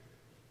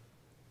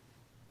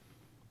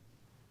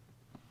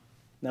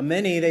 Now,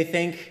 many, they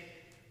think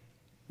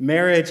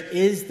marriage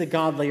is the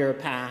godlier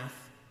path.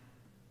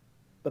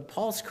 But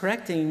Paul's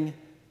correcting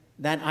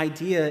that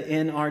idea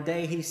in our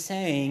day. He's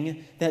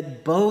saying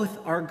that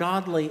both are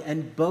godly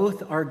and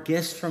both are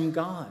gifts from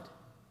God.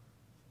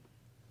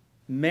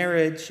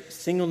 Marriage,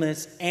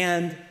 singleness,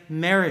 and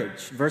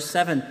marriage. Verse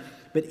 7,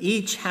 but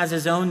each has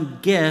his own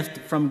gift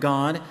from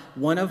God,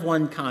 one of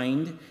one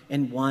kind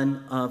and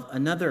one of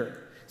another.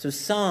 So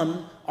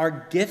some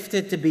are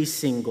gifted to be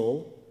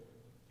single,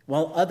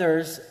 while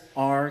others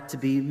are to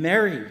be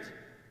married.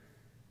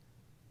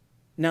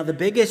 Now, the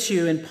big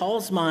issue in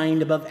Paul's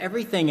mind above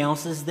everything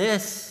else is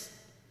this: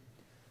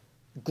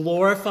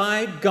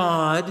 glorify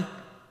God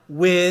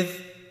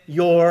with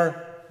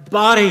your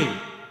body.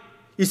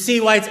 You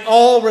see why it's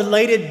all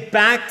related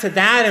back to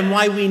that and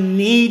why we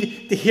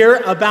need to hear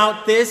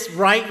about this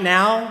right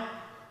now?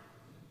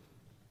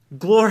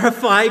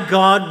 Glorify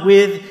God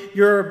with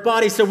your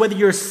body. So whether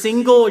you're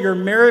single or you're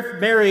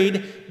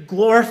married,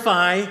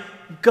 glorify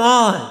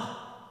God.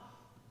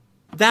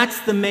 That's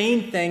the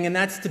main thing, and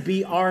that's to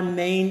be our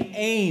main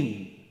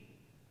aim.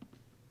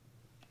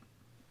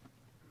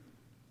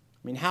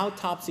 I mean, how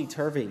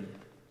topsy-turvy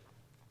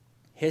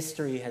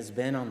history has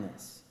been on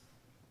this.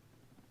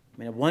 I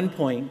mean, at one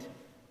point,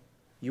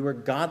 you were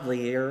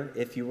godlier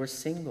if you were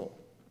single.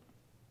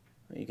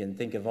 You can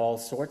think of all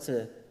sorts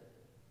of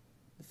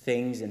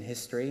things in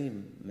history,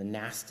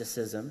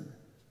 monasticism,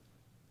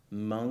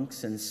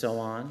 monks, and so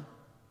on.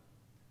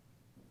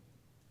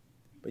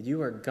 But you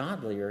were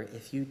godlier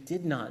if you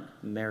did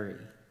not marry.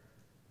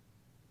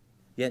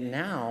 Yet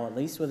now, at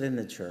least within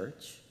the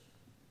church,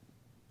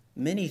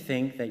 many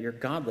think that you're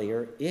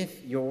godlier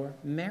if you're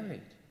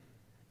married,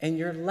 and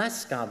you're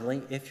less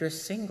godly if you're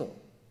single.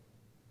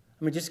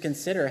 I mean, just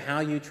consider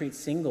how you treat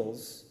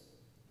singles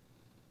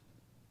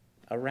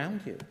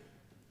around you,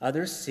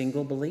 other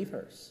single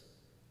believers.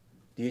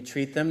 Do you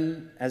treat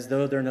them as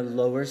though they're in a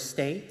lower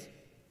state?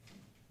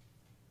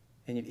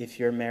 And if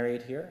you're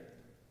married here,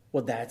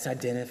 well, that's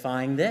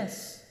identifying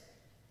this.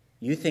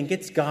 You think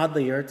it's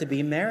godlier to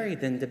be married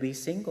than to be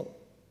single.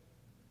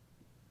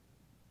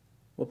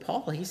 Well,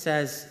 Paul, he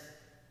says,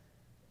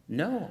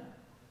 no.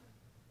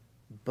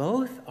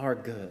 Both are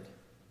good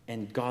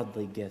and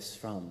godly gifts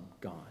from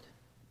God.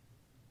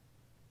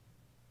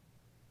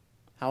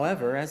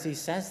 However, as he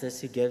says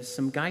this, he gives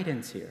some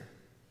guidance here.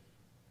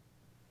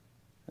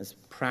 As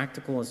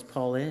practical as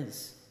Paul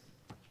is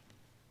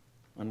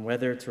on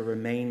whether to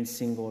remain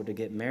single or to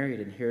get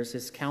married. And here's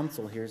his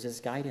counsel, here's his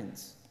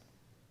guidance.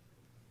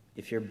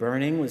 If you're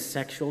burning with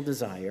sexual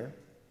desire,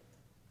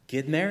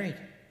 get married.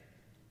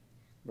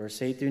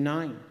 Verse 8 through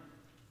 9.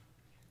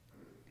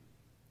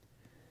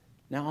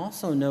 Now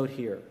also note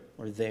here,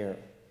 or there,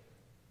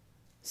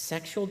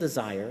 sexual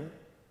desire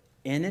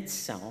in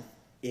itself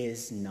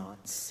is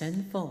not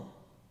sinful,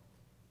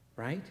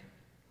 right?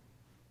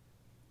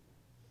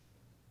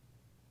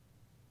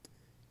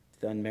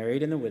 The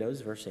unmarried and the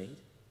widows, verse 8.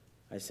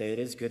 I say it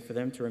is good for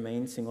them to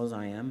remain single as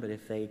I am, but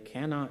if they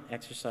cannot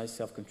exercise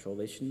self-control,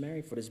 they should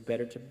marry, for it is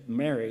better to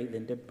marry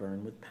than to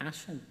burn with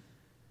passion.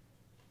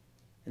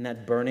 And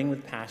that burning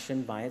with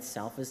passion by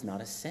itself is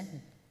not a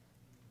sin.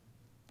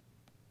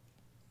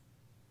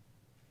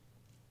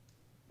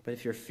 But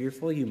if you're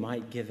fearful you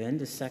might give in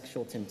to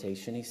sexual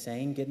temptation, he's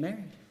saying get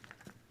married.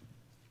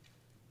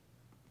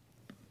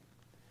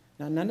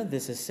 Now, none of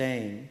this is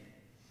saying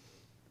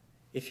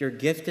if you're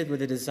gifted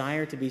with a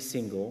desire to be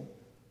single,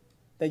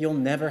 that you'll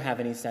never have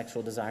any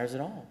sexual desires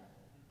at all.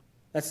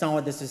 That's not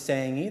what this is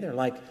saying either.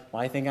 Like,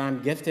 well, I think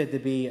I'm gifted to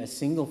be a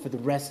single for the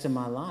rest of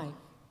my life.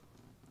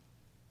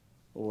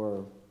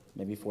 Or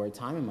maybe for a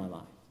time in my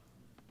life.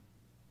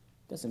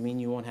 Doesn't mean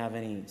you won't have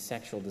any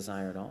sexual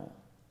desire at all.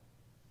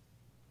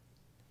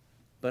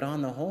 But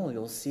on the whole,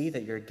 you'll see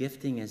that your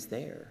gifting is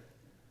there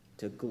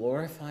to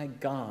glorify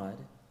God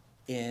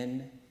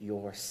in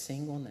your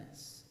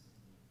singleness.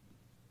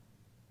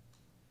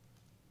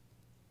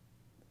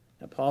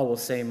 Now, Paul will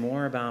say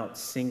more about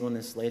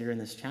singleness later in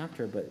this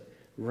chapter, but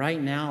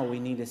right now we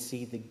need to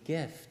see the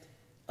gift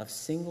of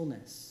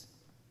singleness.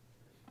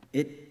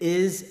 It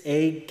is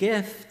a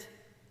gift,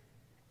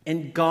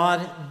 and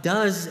God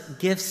does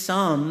give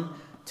some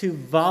to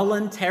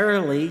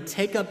voluntarily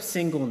take up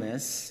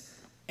singleness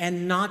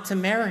and not to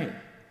marry.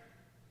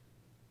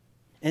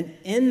 And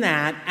in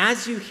that,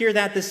 as you hear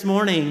that this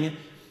morning,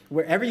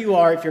 wherever you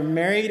are, if you're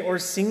married or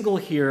single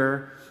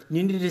here,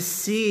 you need to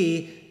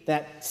see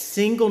that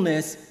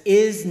singleness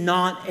is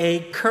not a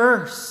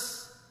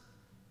curse.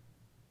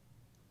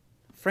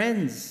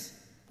 Friends,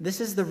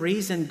 this is the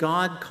reason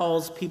God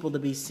calls people to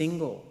be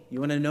single. You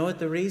want to know what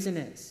the reason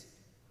is?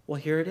 Well,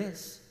 here it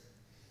is.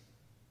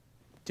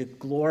 To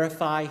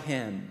glorify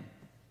Him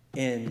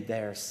in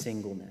their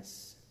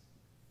singleness.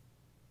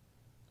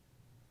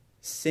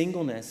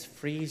 Singleness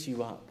frees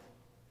you up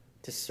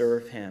to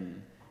serve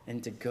Him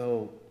and to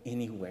go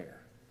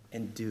anywhere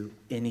and do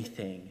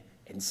anything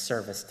in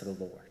service to the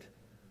Lord.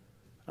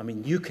 I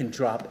mean, you can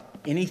drop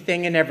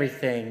anything and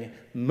everything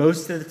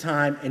most of the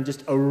time and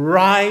just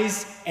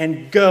arise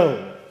and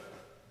go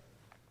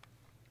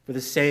for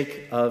the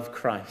sake of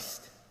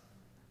Christ.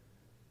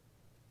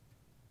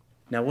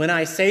 Now, when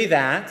I say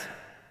that,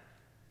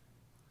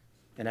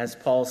 and as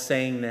Paul's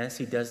saying this,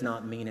 he does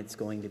not mean it's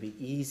going to be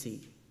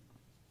easy.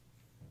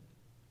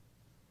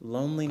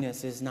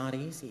 Loneliness is not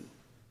easy.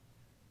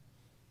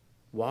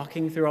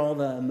 Walking through all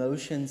the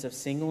emotions of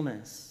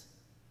singleness,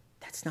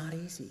 that's not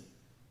easy.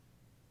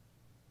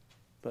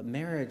 But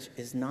marriage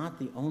is not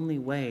the only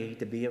way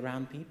to be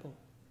around people.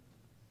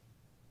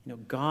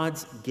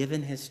 God's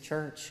given his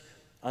church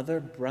other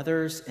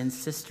brothers and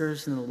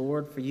sisters in the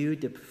Lord for you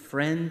to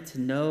befriend, to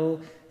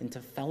know, and to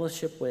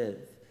fellowship with.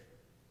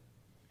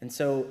 And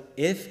so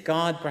if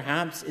God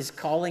perhaps is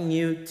calling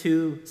you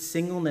to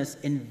singleness,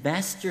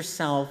 invest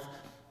yourself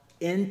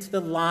into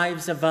the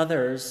lives of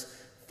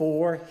others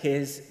for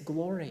his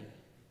glory.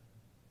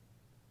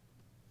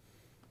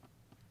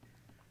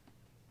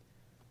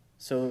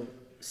 So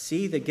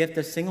see the gift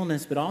of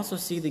singleness, but also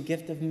see the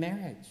gift of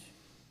marriage.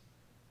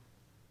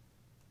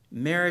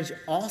 Marriage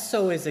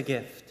also is a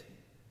gift.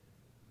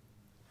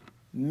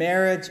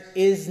 Marriage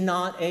is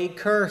not a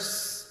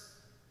curse,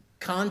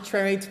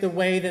 contrary to the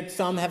way that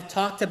some have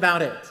talked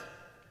about it,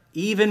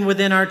 even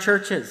within our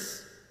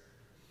churches.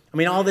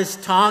 All this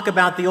talk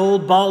about the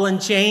old ball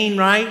and chain,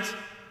 right?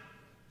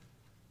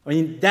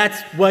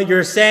 That's what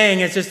you're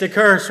saying. It's just a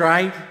curse,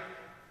 right?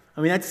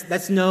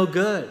 That's no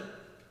good.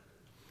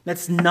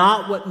 That's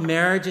not what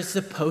marriage is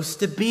supposed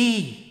to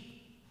be.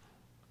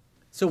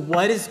 So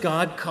what is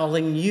God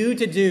calling you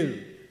to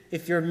do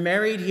if you're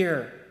married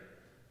here?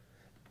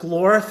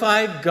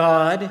 Glorify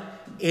God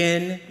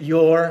in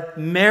your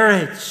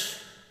marriage.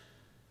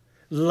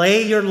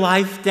 Lay your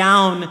life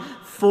down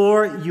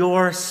for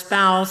your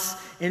spouse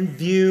in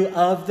view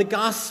of the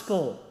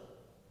gospel.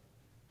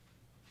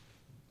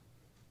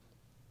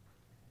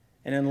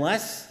 And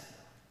unless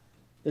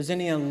there's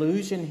any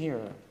illusion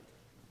here,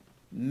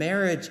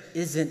 marriage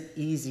isn't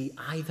easy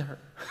either.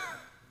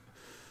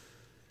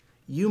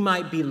 You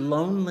might be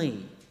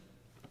lonely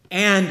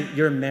and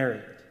you're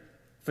married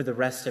for the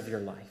rest of your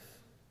life,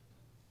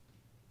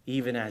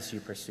 even as you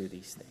pursue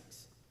these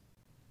things.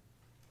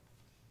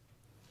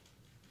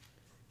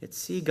 Yet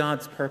see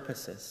God's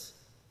purposes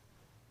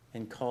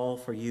and call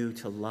for you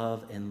to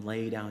love and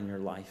lay down your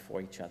life for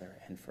each other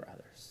and for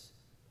others.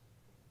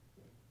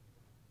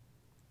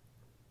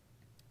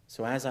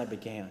 So as I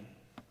began,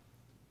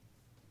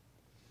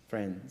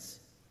 friends,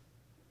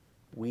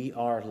 we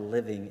are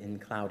living in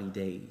cloudy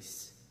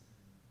days.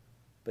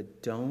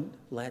 But don't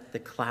let the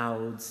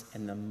clouds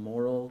and the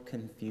moral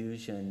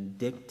confusion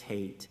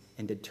dictate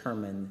and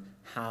determine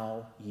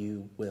how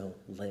you will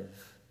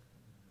live.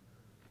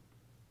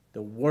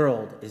 The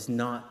world is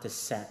not to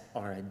set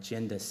our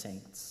agenda,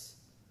 saints.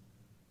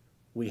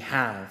 We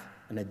have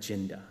an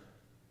agenda.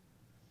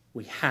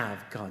 We have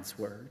God's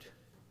word.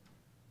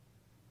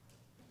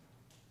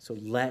 So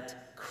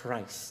let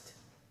Christ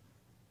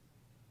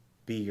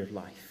be your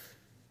life.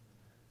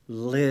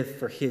 Live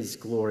for his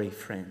glory,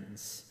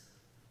 friends.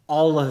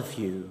 All of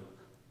you,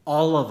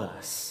 all of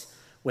us,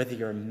 whether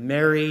you're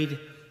married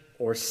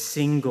or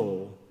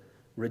single,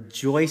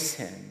 rejoice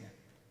in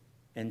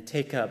and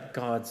take up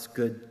God's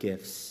good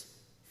gifts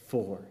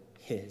for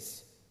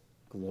his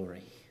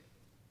glory.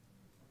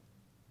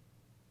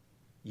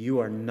 You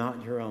are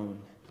not your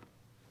own,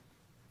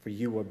 for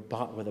you were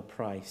bought with a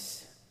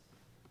price.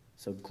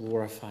 So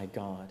glorify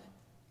God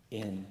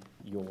in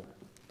your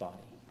body.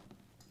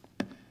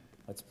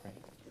 Let's pray.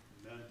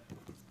 Amen.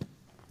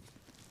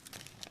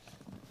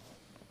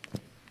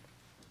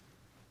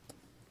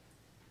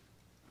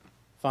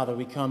 Father,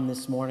 we come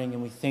this morning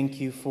and we thank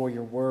you for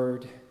your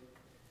word.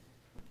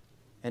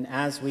 And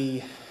as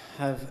we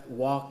have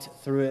walked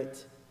through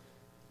it,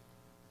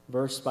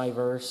 verse by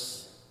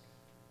verse,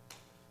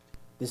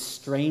 the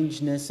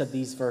strangeness of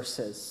these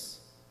verses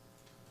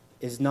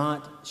is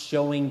not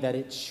showing that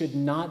it should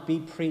not be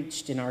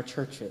preached in our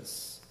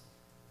churches.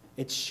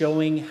 It's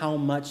showing how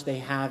much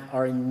they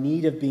are in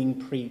need of being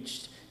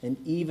preached, and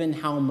even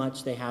how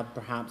much they have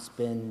perhaps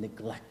been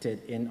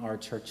neglected in our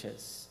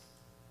churches.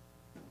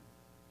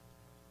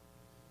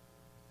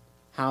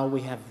 How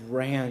we have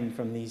ran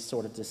from these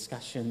sort of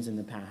discussions in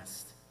the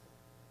past.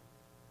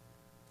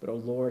 But, oh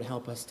Lord,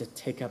 help us to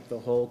take up the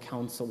whole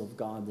counsel of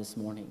God this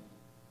morning.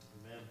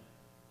 Amen.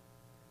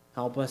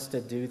 Help us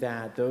to do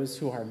that. Those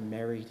who are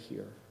married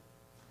here,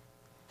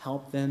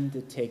 help them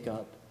to take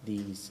up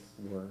these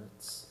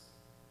words.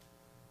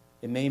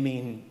 It may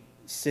mean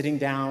sitting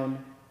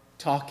down,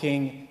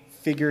 talking,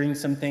 figuring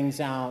some things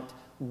out,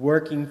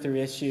 working through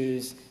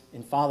issues.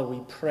 And Father,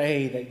 we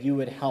pray that you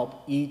would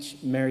help each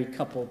married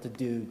couple to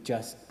do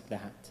just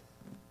that.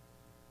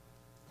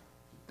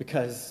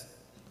 Because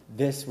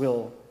this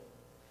will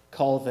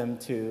call them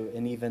to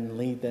and even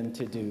lead them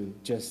to do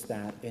just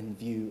that in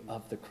view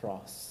of the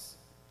cross.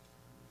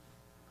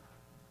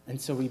 And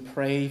so we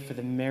pray for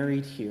the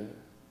married here.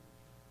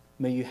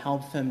 May you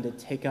help them to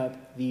take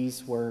up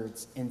these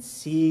words and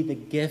see the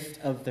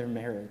gift of their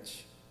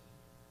marriage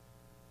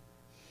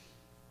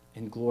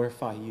and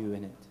glorify you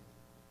in it.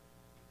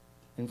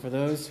 And for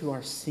those who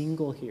are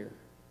single here,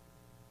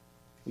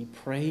 we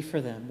pray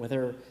for them,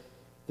 whether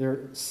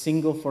they're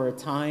single for a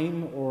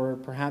time or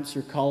perhaps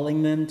you're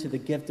calling them to the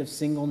gift of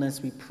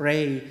singleness. We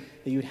pray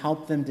that you'd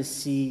help them to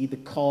see the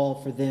call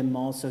for them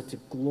also to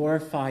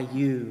glorify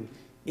you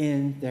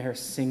in their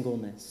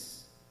singleness.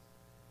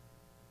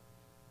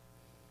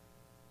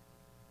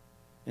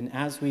 And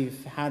as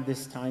we've had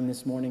this time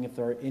this morning, if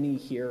there are any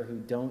here who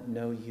don't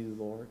know you,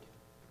 Lord,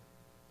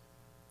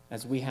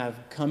 as we have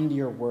come to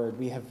your word,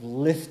 we have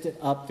lifted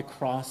up the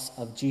cross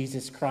of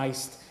Jesus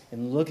Christ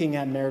in looking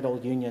at marital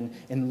union,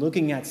 in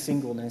looking at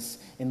singleness,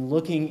 in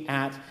looking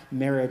at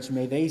marriage.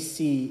 May they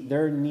see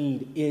their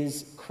need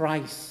is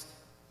Christ.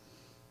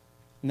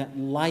 And that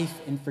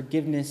life and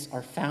forgiveness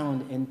are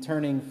found in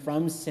turning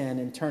from sin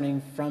and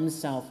turning from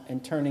self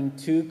and turning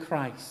to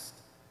Christ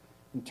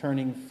and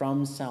turning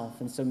from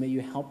self. And so may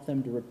you help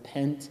them to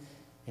repent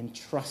and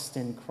trust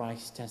in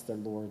Christ as their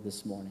Lord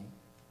this morning.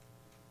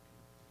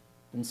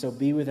 And so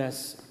be with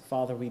us,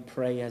 Father, we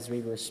pray, as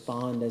we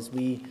respond, as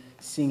we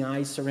sing,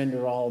 I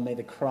surrender all. May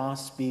the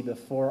cross be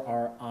before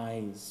our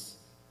eyes.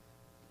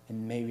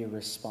 And may we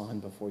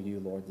respond before you,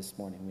 Lord, this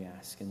morning, we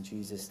ask. In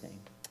Jesus' name,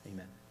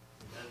 amen.